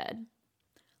what we did.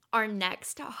 Our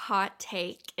next hot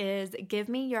take is give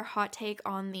me your hot take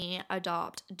on the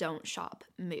adopt, don't shop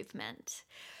movement.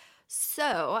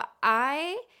 So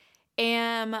I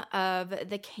am of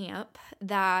the camp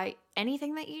that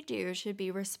anything that you do should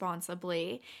be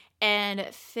responsibly and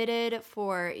fitted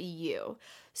for you.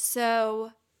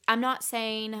 So I'm not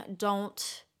saying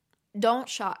don't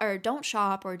shop or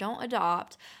don't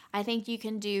adopt. I think you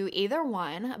can do either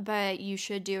one, but you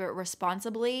should do it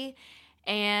responsibly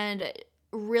and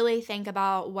really think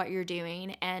about what you're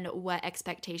doing and what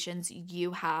expectations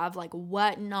you have, like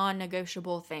what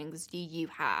non-negotiable things do you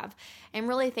have, and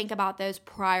really think about those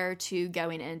prior to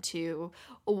going into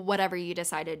whatever you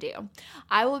decide to do.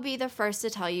 I will be the first to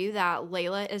tell you that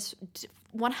Layla is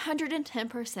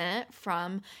 110%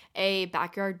 from a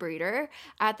backyard breeder.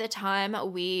 At the time,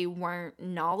 we weren't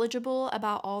knowledgeable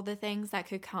about all the things that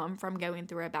could come from going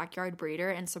through a backyard breeder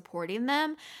and supporting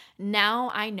them.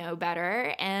 Now I know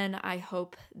better, and I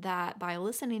hope that by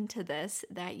listening to this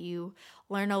that you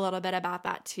learn a little bit about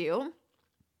that too.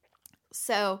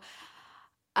 So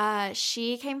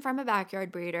she came from a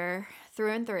backyard breeder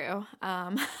through and through.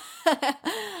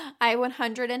 I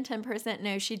 110%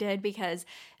 know she did because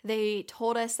they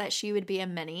told us that she would be a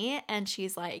mini and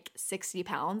she's like 60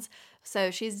 pounds.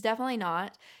 So she's definitely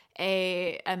not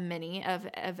a mini of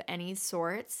any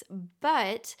sorts.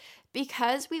 But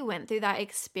because we went through that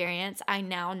experience, I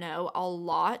now know a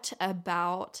lot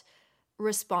about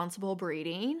responsible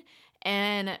breeding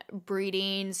and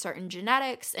breeding certain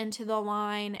genetics into the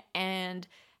line and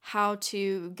how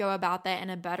to go about that in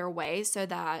a better way so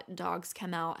that dogs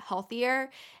come out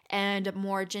healthier and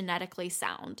more genetically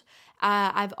sound.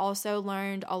 I've also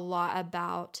learned a lot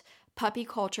about puppy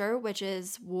culture, which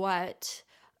is what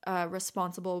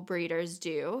responsible breeders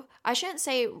do. I shouldn't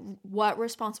say what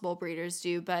responsible breeders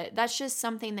do, but that's just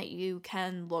something that you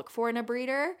can look for in a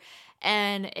breeder.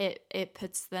 and it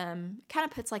puts them, kind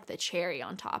of puts like the cherry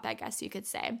on top, I guess you could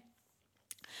say.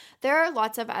 There are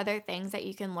lots of other things that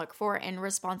you can look for in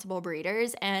responsible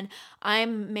breeders, and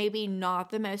I'm maybe not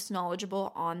the most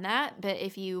knowledgeable on that, but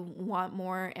if you want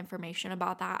more information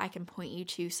about that, I can point you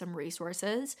to some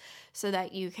resources so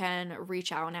that you can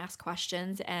reach out and ask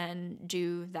questions and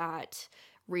do that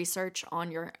research on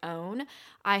your own.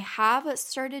 I have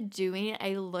started doing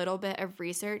a little bit of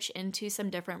research into some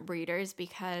different breeders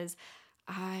because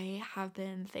I have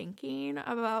been thinking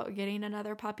about getting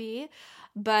another puppy,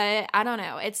 but I don't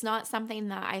know. It's not something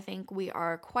that I think we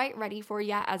are quite ready for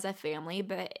yet as a family,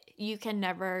 but you can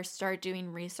never start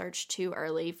doing research too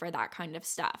early for that kind of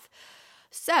stuff.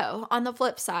 So, on the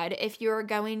flip side, if you're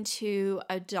going to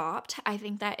adopt, I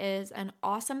think that is an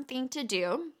awesome thing to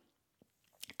do.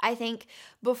 I think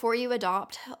before you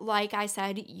adopt, like I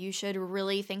said, you should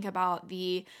really think about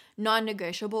the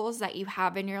non-negotiables that you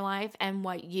have in your life and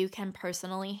what you can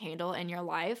personally handle in your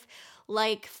life.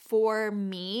 Like for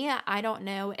me, I don't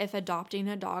know if adopting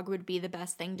a dog would be the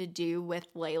best thing to do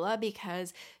with Layla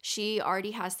because she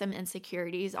already has some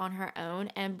insecurities on her own,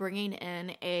 and bringing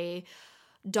in a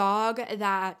dog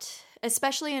that,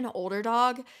 especially an older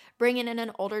dog, bringing in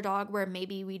an older dog where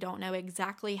maybe we don't know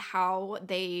exactly how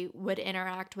they would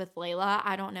interact with Layla,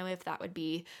 I don't know if that would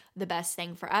be the best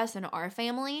thing for us and our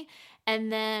family.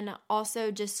 And then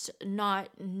also just not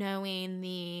knowing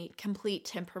the complete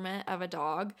temperament of a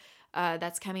dog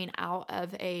that's coming out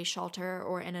of a shelter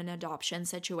or in an adoption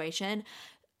situation.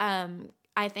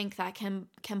 I think that can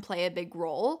play a big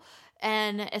role,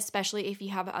 and especially if you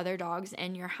have other dogs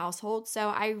in your household. So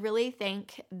I really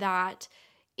think that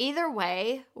either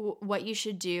way, what you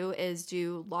should do is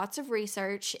do lots of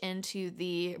research into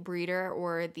the breeder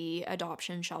or the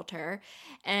adoption shelter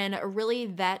and really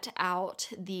vet out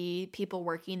the people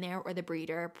working there or the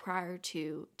breeder prior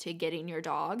to getting your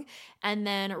dog. And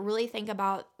then really think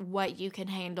about what you can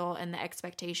handle and the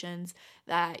expectations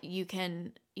that you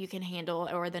can handle,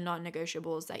 or the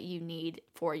non-negotiables that you need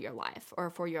for your life or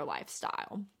for your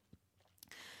lifestyle.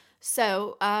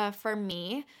 So for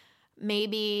me,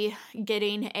 maybe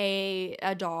getting a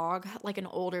dog, like an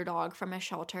older dog from a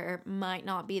shelter, might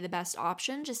not be the best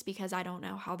option just because I don't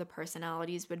know how the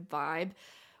personalities would vibe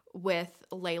with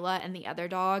Layla and the other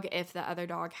dog, if the other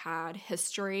dog had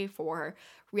history for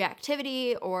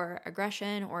reactivity or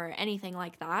aggression or anything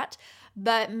like that.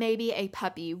 But maybe a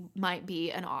puppy might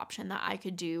be an option that I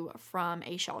could do from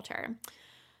a shelter.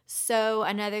 So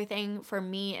another thing for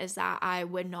me is that I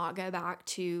would not go back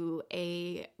to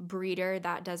a breeder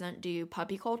that doesn't do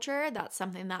puppy culture. That's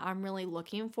something that I'm really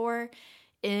looking for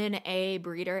in a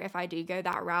breeder if I do go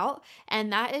that route.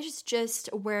 And that is just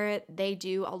where they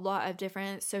do a lot of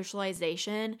different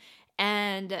socialization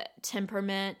and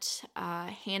temperament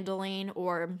handling,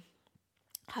 or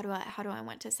how do I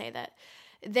want to say that?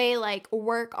 They like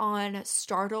work on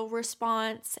startle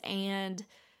response and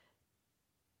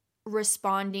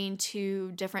responding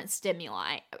to different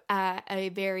stimuli at a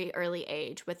very early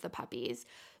age with the puppies.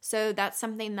 So that's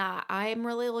something that I'm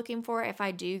really looking for if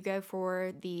I do go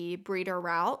for the breeder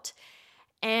route.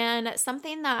 And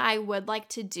something that I would like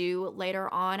to do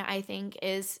later on, I think,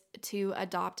 is to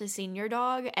adopt a senior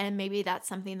dog. And maybe that's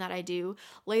something that I do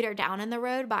later down in the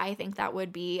road, but I think that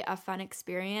would be a fun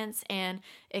experience, and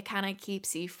it kind of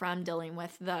keeps you from dealing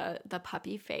with the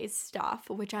puppy phase stuff,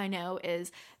 which I know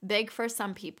is big for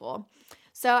some people.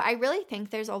 So I really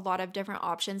think there's a lot of different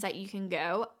options that you can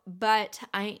go, but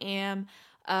I am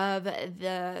of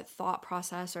the thought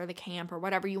process or the camp or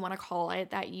whatever you want to call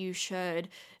it that you should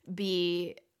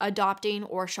be adopting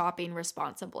or shopping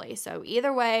responsibly. So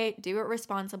either way, do it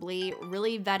responsibly,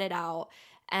 really vet it out,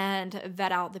 and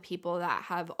vet out the people that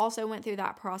have also went through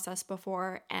that process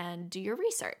before, and do your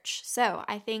research. So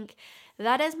I think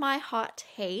that is my hot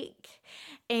take.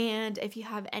 And if you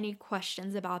have any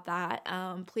questions about that,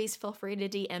 please feel free to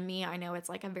DM me. I know it's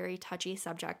like a very touchy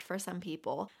subject for some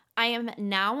people. I am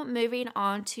now moving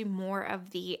on to more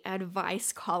of the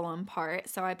advice column part.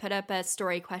 So I put up a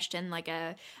story question, like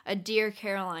a Dear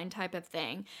Caroline type of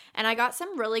thing. And I got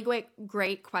some really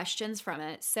great questions from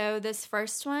it. So this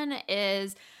first one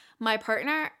is, my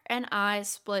partner and I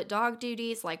split dog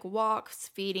duties like walks,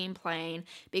 feeding, playing,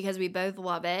 because we both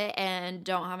love it and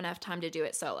don't have enough time to do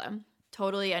it solo.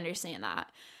 Totally understand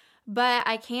that. But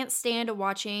I can't stand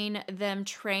watching them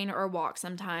train or walk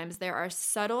sometimes. There are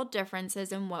subtle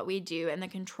differences in what we do, and the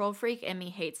control freak in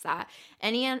me hates that.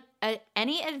 Any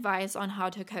advice on how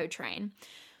to co-train?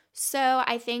 So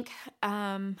I think,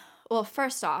 well,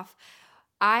 first off,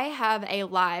 I have a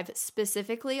live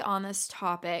specifically on this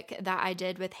topic that I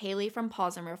did with Haley from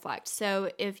Pause and Reflect.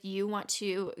 So if you want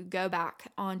to go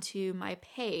back onto my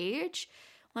page,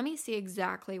 let me see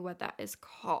exactly what that is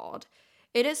called.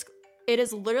 It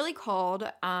is literally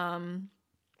called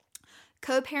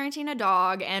Co-Parenting a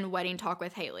Dog and Wedding Talk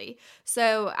with Haley.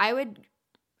 So I would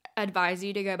advise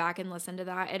you to go back and listen to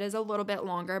that. It is a little bit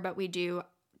longer, but we do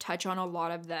touch on a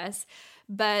lot of this.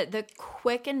 But the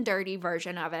quick and dirty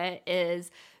version of it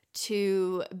is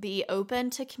to be open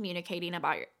to communicating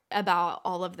about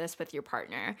all of this with your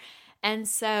partner. And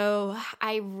so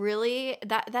I really,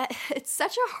 that it's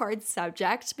such a hard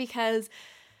subject because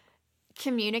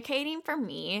communicating for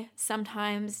me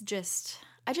sometimes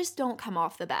I just don't come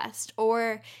off the best.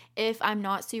 Or if I'm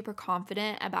not super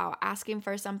confident about asking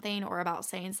for something or about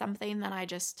saying something, then I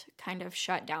just kind of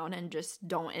shut down and just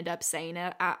don't end up saying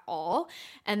it at all.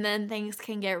 And then things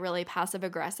can get really passive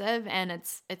aggressive, and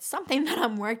it's something that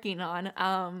I'm working on.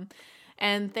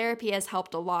 And therapy has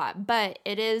helped a lot, but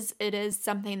it is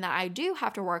something that I do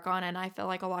have to work on, and I feel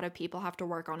like a lot of people have to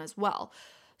work on as well.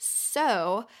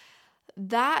 So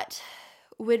that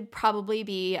would probably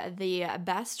be the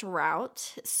best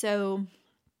route. So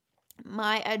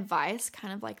my advice,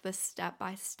 kind of like the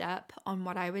step-by-step on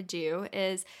what I would do,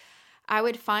 is I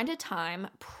would find a time,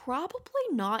 probably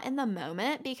not in the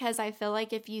moment, because I feel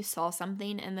like if you saw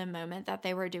something in the moment that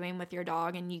they were doing with your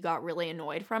dog and you got really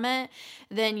annoyed from it,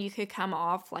 then you could come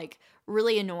off like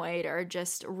really annoyed or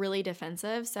just really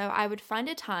defensive. So I would find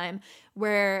a time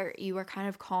where you were kind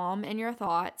of calm in your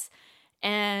thoughts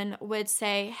and would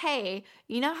say, hey,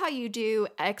 you know how you do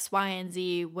X, Y, and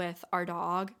Z with our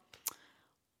dog?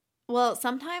 Well,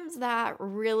 sometimes that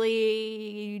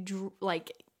really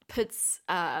like puts,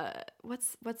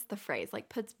 what's the phrase? Like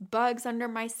puts bugs under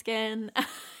my skin.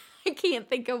 I can't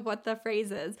think of what the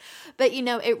phrase is, but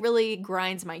it really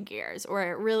grinds my gears, or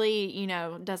it really,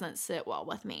 doesn't sit well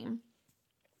with me.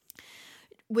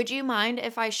 Would you mind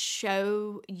if I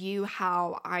show you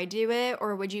how I do it?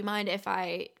 Or would you mind if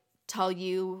I tell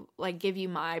you, like, give you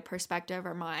my perspective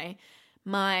or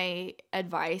my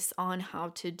advice on how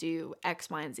to do X,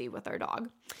 Y, and Z with our dog?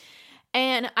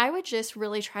 And I would just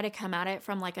really try to come at it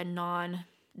from like a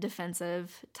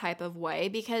non-defensive type of way,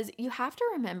 because you have to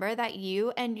remember that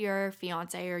you and your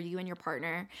fiance or you and your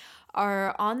partner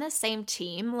are on the same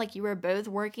team. Like, you are both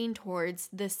working towards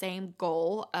the same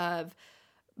goal of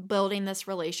building this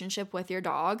relationship with your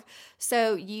dog.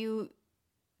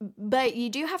 But you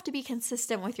do have to be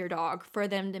consistent with your dog for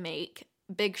them to make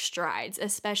big strides,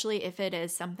 especially if it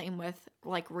is something with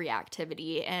like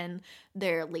reactivity and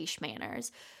their leash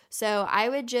manners. So I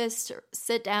would just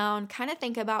sit down, kind of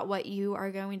think about what you are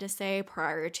going to say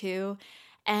prior to,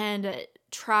 and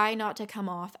try not to come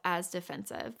off as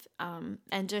defensive,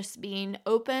 and just being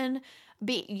open.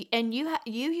 And you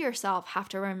yourself have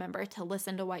to remember to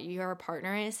listen to what your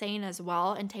partner is saying as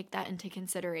well, and take that into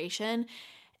consideration.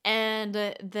 And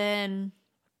then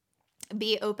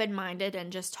be open-minded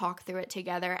and just talk through it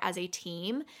together as a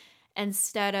team,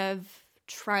 instead of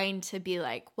trying to be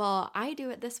like, well, I do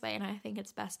it this way and I think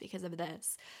it's best because of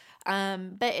this.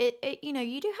 But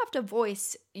you do have to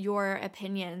voice your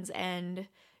opinions and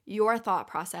your thought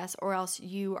process, or else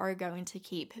you are going to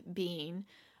keep being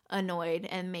annoyed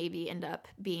and maybe end up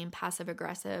being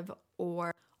passive-aggressive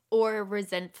or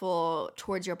resentful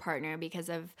towards your partner because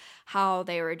of how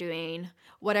they were doing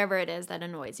whatever it is that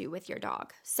annoys you with your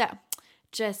dog. So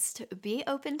just be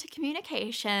open to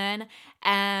communication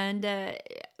and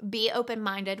be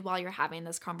open-minded while you're having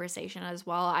this conversation as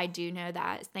well. I do know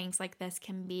that things like this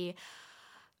can be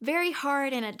very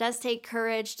hard, and it does take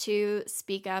courage to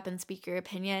speak up and speak your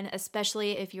opinion,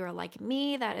 especially if you're like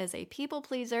me, that is a people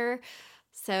pleaser.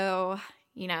 So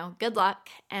good luck,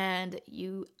 and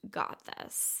you got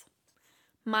this.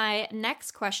 My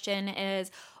next question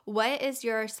is, what is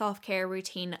your self-care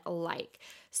routine like?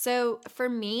 So for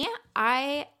me,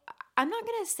 I'm not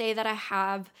going to say that I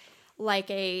have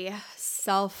like a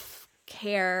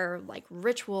self-care like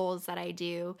rituals that I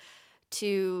do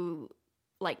to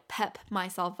like pep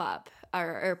myself up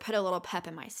or put a little pep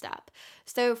in my step.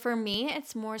 So for me,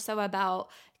 it's more so about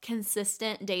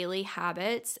consistent daily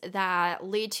habits that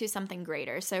lead to something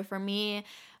greater. So for me,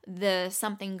 the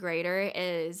something greater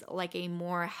is like a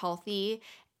more healthy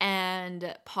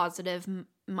and positive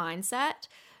mindset.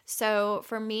 So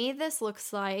for me, this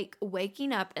looks like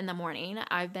waking up in the morning.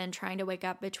 I've been trying to wake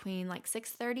up between like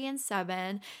 6:30 and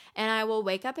 7, and I will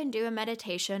wake up and do a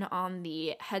meditation on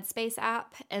the Headspace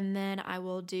app, and then I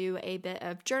will do a bit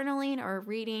of journaling or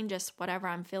reading, just whatever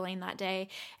I'm feeling that day.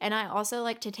 And I also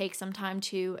like to take some time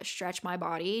to stretch my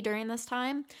body during this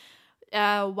time.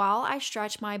 While I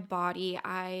stretch my body,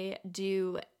 I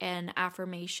do an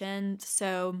affirmation.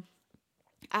 So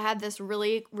I have this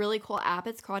really, really cool app.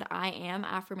 It's called I Am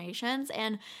Affirmations,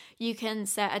 and you can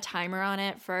set a timer on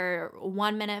it for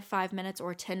 1 minute, 5 minutes,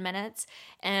 or 10 minutes,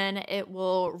 and it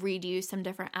will read you some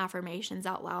different affirmations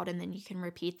out loud, and then you can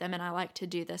repeat them. And I like to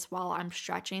do this while I'm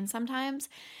stretching sometimes.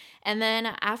 And then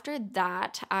after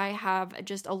that, I have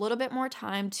just a little bit more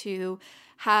time to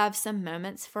have some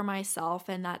moments for myself,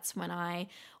 and that's when I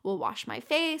will wash my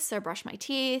face or brush my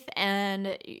teeth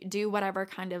and do whatever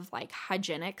kind of like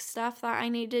hygienic stuff that I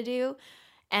need to do.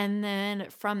 And then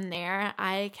from there,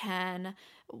 I can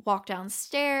walk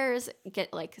downstairs,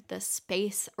 get like the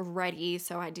space ready.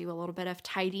 So I do a little bit of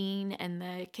tidying in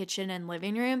the kitchen and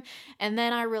living room. And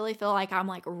then I really feel like I'm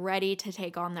like ready to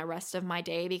take on the rest of my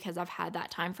day because I've had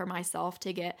that time for myself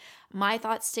to get my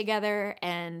thoughts together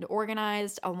and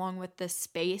organized, along with the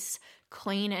space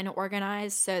clean and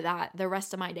organized, so that the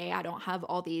rest of my day I don't have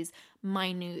all these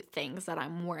minute things that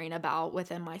I'm worrying about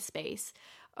within my space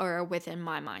or within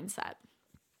my mindset.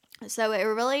 So it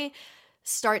really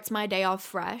starts my day off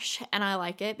fresh, and I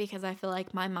like it because I feel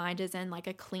like my mind is in like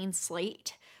a clean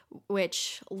slate,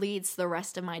 which leads the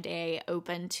rest of my day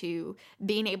open to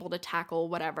being able to tackle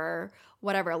whatever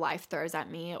life throws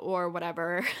at me, or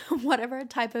whatever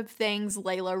type of things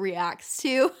Layla reacts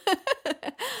to.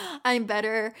 I'm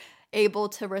better able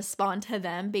to respond to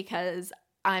them because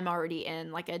I'm already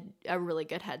in like a really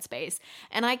good headspace.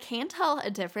 And I can tell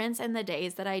a difference in the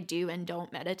days that I do and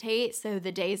don't meditate. So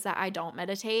the days that I don't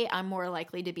meditate, I'm more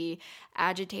likely to be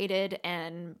agitated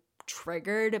and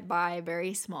triggered by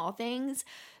very small things.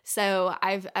 So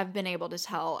I've been able to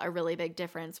tell a really big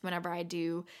difference whenever I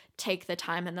do take the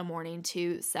time in the morning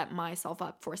to set myself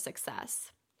up for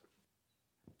success.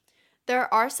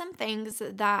 There are some things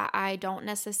that I don't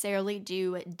necessarily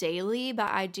do daily,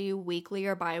 but I do weekly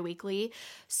or bi-weekly.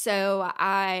 So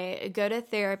I go to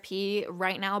therapy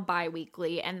right now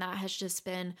bi-weekly, and that has just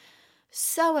been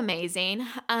so amazing.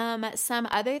 Some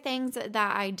other things that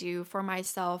I do for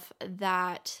myself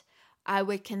that I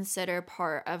would consider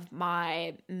part of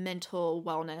my mental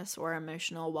wellness or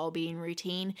emotional well-being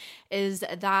routine is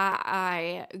that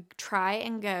I try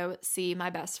and go see my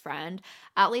best friend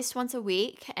at least once a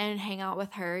week and hang out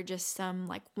with her, just some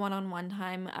like one-on-one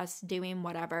time, us doing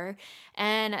whatever.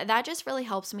 And that just really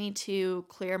helps me to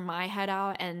clear my head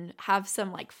out and have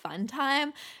some like fun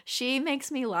time. She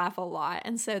makes me laugh a lot,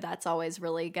 and so that's always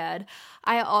really good.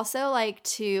 I also like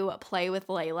to play with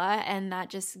Layla, and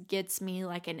that just gets me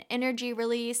like an energy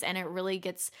release, and it really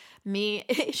gets me,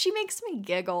 she makes me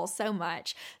giggle so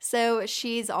much. So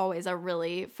she's always a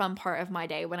really fun part of my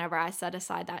day whenever I set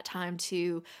aside that time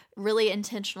to really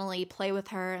intentionally play with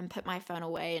her and put my phone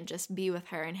away and just be with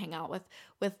her and hang out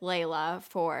with Layla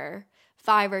for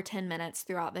 5 or 10 minutes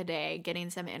throughout the day, getting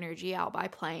some energy out by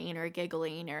playing or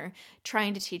giggling or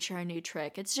trying to teach her a new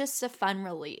trick. It's just a fun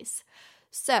release.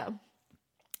 So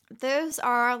those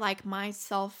are like my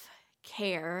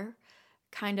self-care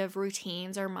kind of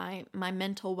routines, or my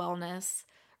mental wellness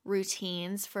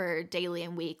routines for daily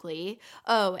and weekly.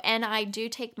 Oh, and I do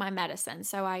take my medicine.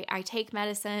 So I take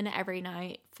medicine every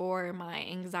night for my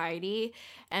anxiety,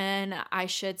 and I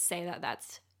should say that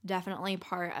that's definitely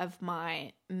part of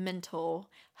my mental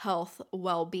health,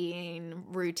 well-being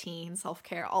routine,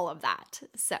 self-care, all of that.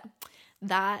 So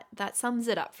that sums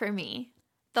it up for me.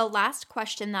 The last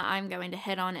question that I'm going to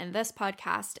hit on in this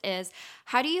podcast is,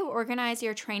 how do you organize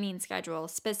your training schedule,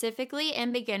 specifically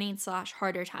in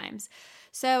beginning/harder times?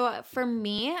 So for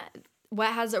me,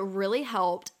 what has really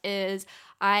helped is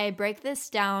I break this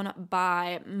down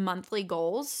by monthly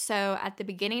goals. So at the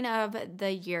beginning of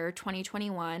the year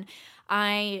 2021,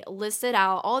 I listed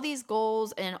out all these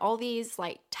goals and all these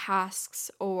like tasks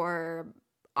or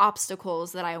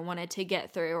obstacles that I wanted to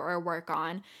get through or work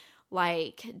on,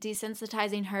 like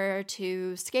desensitizing her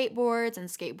to skateboards and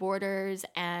skateboarders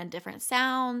and different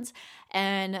sounds,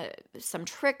 and some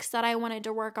tricks that I wanted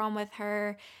to work on with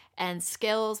her, and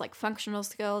skills like functional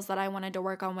skills that I wanted to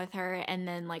work on with her, and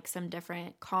then like some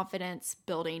different confidence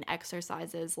building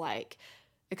exercises like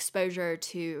exposure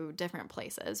to different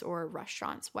places or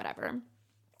restaurants, whatever.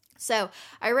 So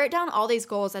I wrote down all these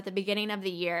goals at the beginning of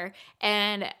the year,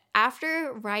 and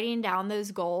after writing down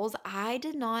those goals, I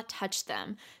did not touch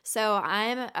them. So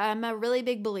I'm a really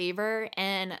big believer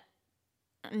in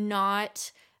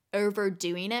not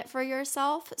overdoing it for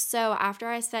yourself. So after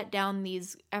I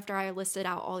listed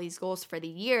out all these goals for the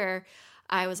year,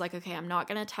 I was like, okay, I'm not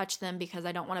going to touch them because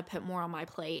I don't want to put more on my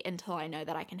plate until I know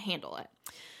that I can handle it.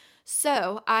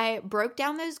 So I broke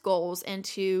down those goals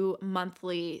into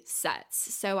monthly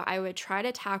sets. So I would try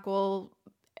to tackle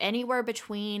anywhere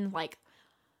between like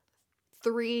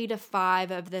 3 to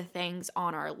 5 of the things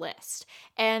on our list.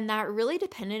 And that really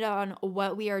depended on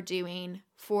what we are doing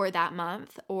for that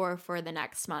month or for the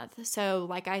next month. So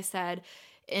like I said,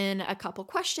 in a couple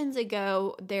questions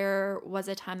ago, there was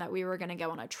a time that we were going to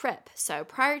go on a trip. So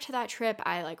prior to that trip,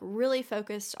 I like really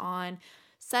focused on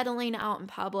settling out in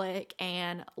public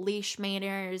and leash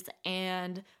manners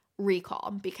and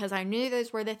recall, because I knew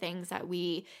those were the things that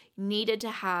we needed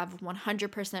to have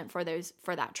 100%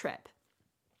 for that trip.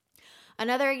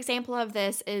 Another example of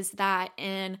this is that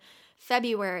in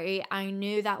February, I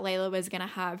knew that Layla was going to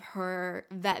have her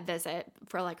vet visit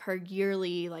for like her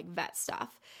yearly like vet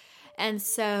stuff. And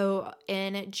so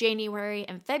in January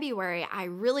and February, I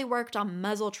really worked on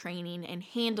muzzle training and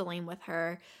handling with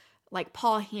her, like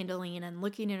paw handling and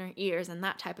looking in her ears and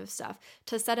that type of stuff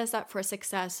to set us up for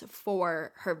success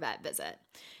for her vet visit.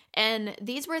 And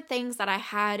these were things that I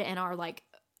had in our like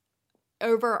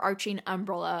overarching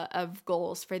umbrella of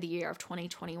goals for the year of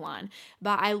 2021.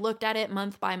 But I looked at it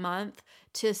month by month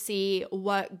to see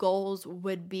what goals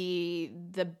would be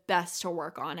the best to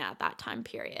work on at that time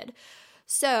period.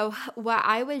 So what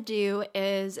I would do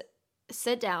is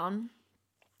sit down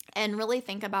and really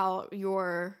think about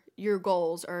your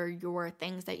goals or your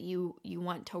things that you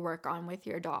want to work on with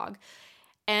your dog.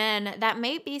 And that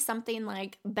may be something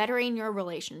like bettering your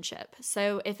relationship.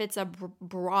 So if it's a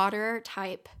broader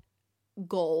type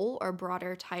goal or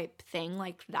broader type thing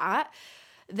like that,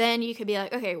 then you could be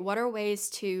like, okay, what are ways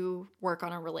to work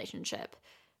on a relationship?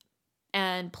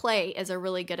 And play is a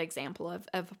really good example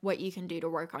of what you can do to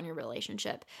work on your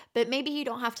relationship. But maybe you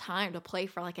don't have time to play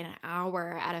for like an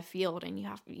hour at a field, and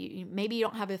maybe you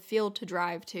don't have a field to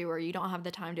drive to, or you don't have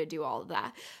the time to do all of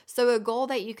that. So a goal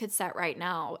that you could set right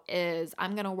now is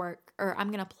I'm going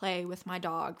to play with my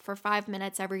dog for 5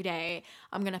 minutes every day.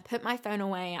 I'm going to put my phone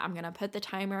away. I'm going to put the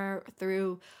timer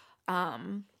through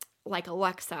like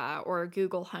Alexa or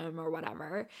Google Home or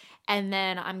whatever. And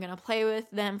then I'm going to play with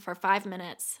them for 5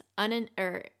 minutes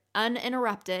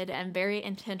uninterrupted and very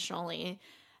intentionally,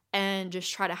 and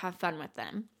just try to have fun with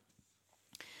them.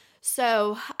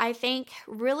 So I think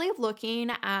really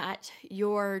looking at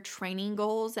your training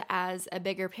goals as a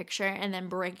bigger picture and then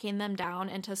breaking them down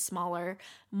into smaller,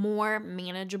 more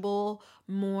manageable,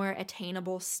 more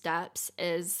attainable steps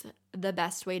is the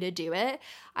best way to do it.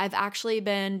 I've actually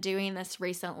been doing this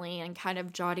recently and kind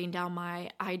of jotting down my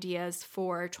ideas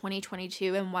for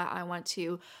 2022 and what I want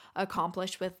to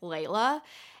accomplish with Layla.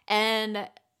 And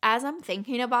as I'm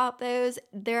thinking about those,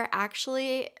 they're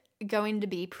actually going to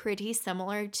be pretty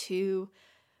similar to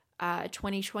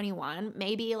 2021,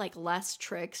 maybe like less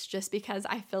tricks, just because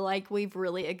I feel like we've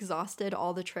really exhausted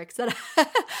all the tricks that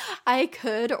I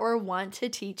could or want to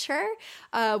teach her.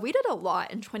 We did a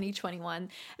lot in 2021.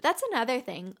 That's another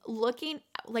thing. Looking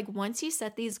like once you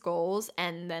set these goals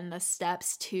and then the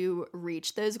steps to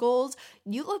reach those goals,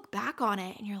 you look back on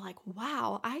it and you're like,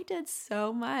 wow, I did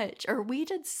so much, or we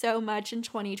did so much in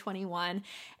 2021.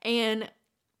 And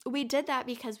we did that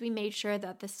because we made sure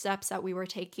that the steps that we were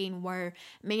taking were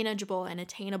manageable and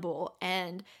attainable,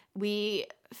 and we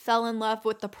fell in love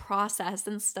with the process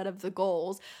instead of the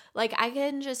goals. Like, I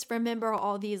can just remember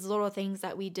all these little things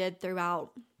that we did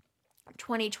throughout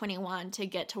 2021 to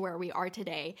get to where we are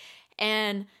today,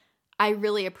 and I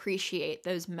really appreciate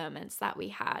those moments that we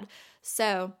had.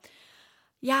 So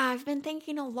yeah, I've been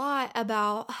thinking a lot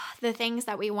about the things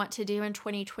that we want to do in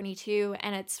 2022,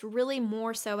 and it's really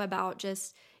more so about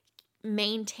just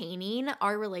maintaining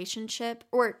our relationship,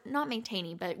 or not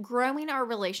maintaining, but growing our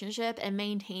relationship and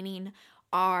maintaining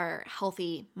our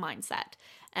healthy mindset.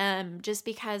 Just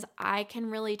because I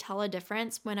can really tell a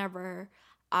difference whenever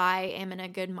I am in a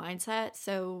good mindset.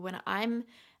 So when I'm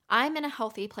in a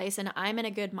healthy place and I'm in a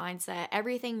good mindset,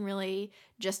 everything really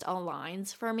just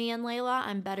aligns for me and Layla.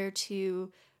 I'm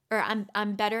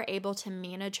better able to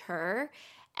manage her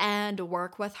and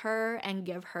work with her and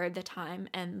give her the time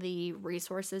and the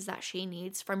resources that she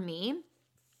needs from me.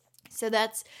 So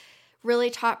that's really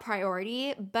top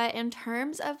priority. But in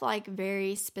terms of like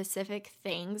very specific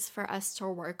things for us to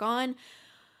work on,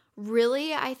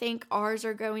 really, I think ours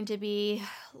are going to be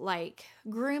like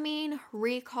grooming,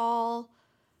 recall,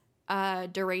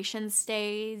 duration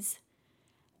stays,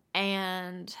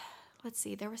 and let's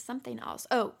see, there was something else.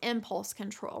 Oh, impulse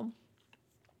control.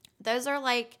 Those are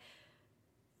like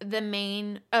the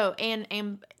main,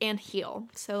 and heel.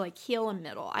 So like heel and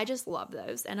middle. I just love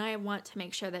those, and I want to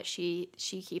make sure that she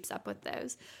keeps up with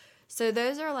those. So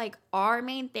those are like our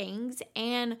main things.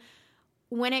 And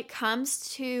when it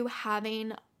comes to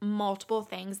having multiple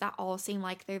things that all seem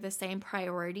like they're the same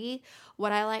priority,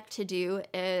 what I like to do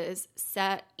is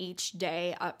set each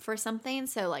day up for something.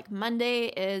 So like Monday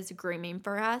is grooming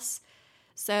for us.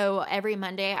 So every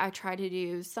Monday I try to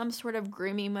do some sort of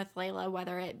grooming with Layla,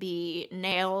 whether it be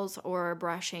nails or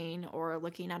brushing or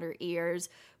looking at her ears,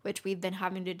 which we've been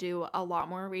having to do a lot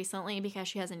more recently because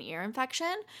she has an ear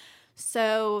infection.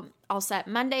 So I'll set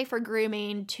Monday for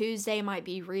grooming, Tuesday might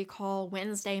be recall,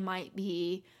 Wednesday might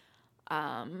be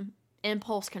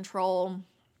impulse control,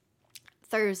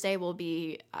 Thursday will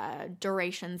be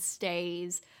duration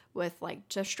stays with like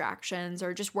distractions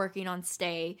or just working on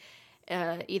stay,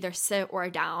 either sit or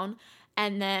down.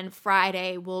 And then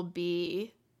Friday will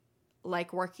be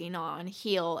like working on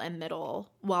heel and middle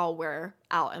while we're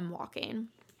out and walking.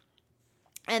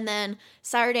 And then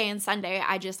Saturday and Sunday,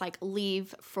 I just like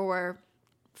leave for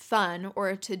fun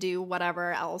or to do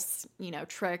whatever else,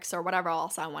 tricks or whatever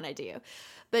else I want to do.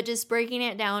 But just breaking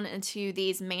it down into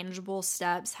these manageable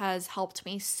steps has helped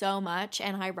me so much,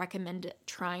 and I recommend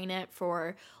trying it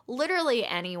for literally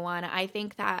anyone. I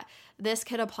think that this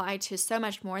could apply to so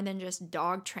much more than just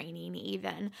dog training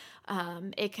even.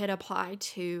 It could apply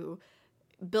to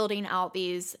building out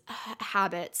these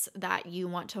habits that you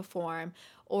want to form,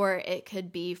 or it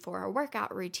could be for a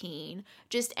workout routine,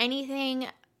 just anything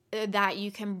that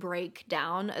you can break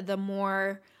down. The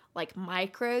more like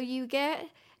micro you get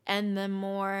and the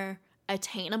more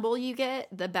attainable you get,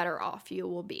 the better off you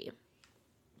will be.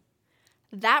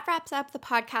 That wraps up the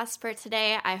podcast for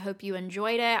today. I hope you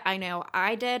enjoyed it. I know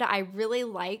I did. I really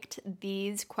liked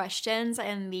these questions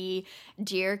and the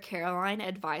Dear Caroline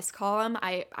advice column.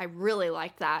 I really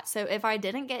liked that. So if I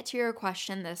didn't get to your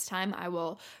question this time, I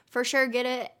will for sure get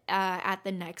it at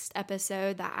the next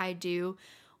episode that I do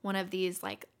one of these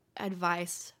like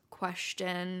advice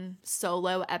question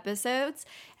solo episodes.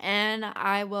 And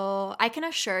I can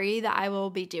assure you that I will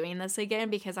be doing this again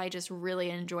because I just really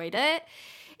enjoyed it.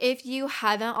 If you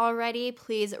haven't already,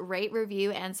 please rate,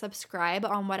 review, and subscribe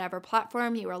on whatever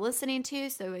platform you are listening to.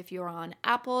 So if you're on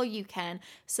Apple, you can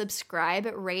subscribe,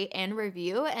 rate, and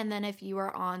review. And then if you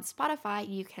are on Spotify,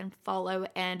 you can follow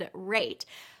and rate.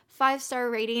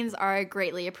 5-star ratings are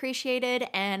greatly appreciated,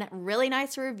 and really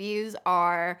nice reviews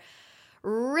are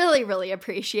really, really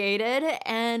appreciated.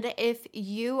 And if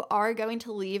you are going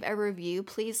to leave a review,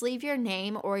 please leave your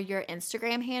name or your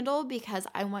Instagram handle because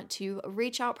I want to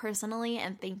reach out personally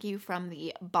and thank you from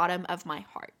the bottom of my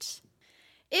heart.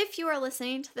 If you are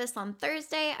listening to this on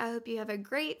Thursday, I hope you have a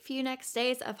great few next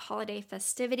days of holiday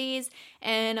festivities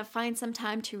and find some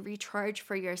time to recharge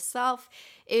for yourself.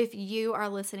 If you are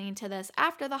listening to this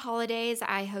after the holidays,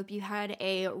 I hope you had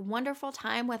a wonderful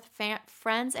time with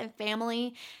friends and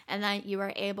family and that you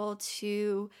are able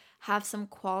to have some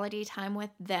quality time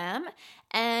with them.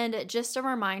 And just a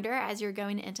reminder, as you're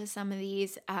going into some of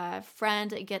these friend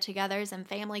get-togethers and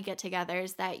family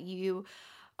get-togethers, that you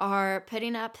are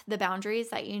putting up the boundaries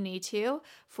that you need to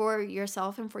for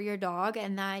yourself and for your dog,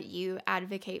 and that you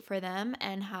advocate for them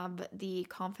and have the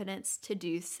confidence to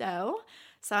do so.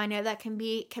 So I know that can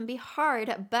be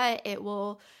hard, but it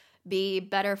will be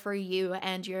better for you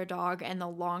and your dog in the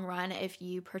long run if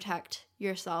you protect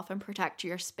yourself and protect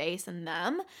your space and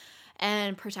them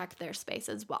and protect their space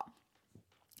as well.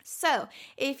 So,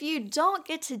 if you don't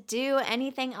get to do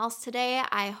anything else today,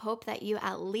 I hope that you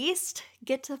at least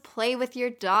get to play with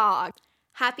your dog.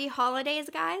 Happy holidays,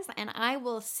 guys, and I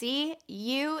will see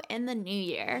you in the new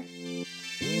year.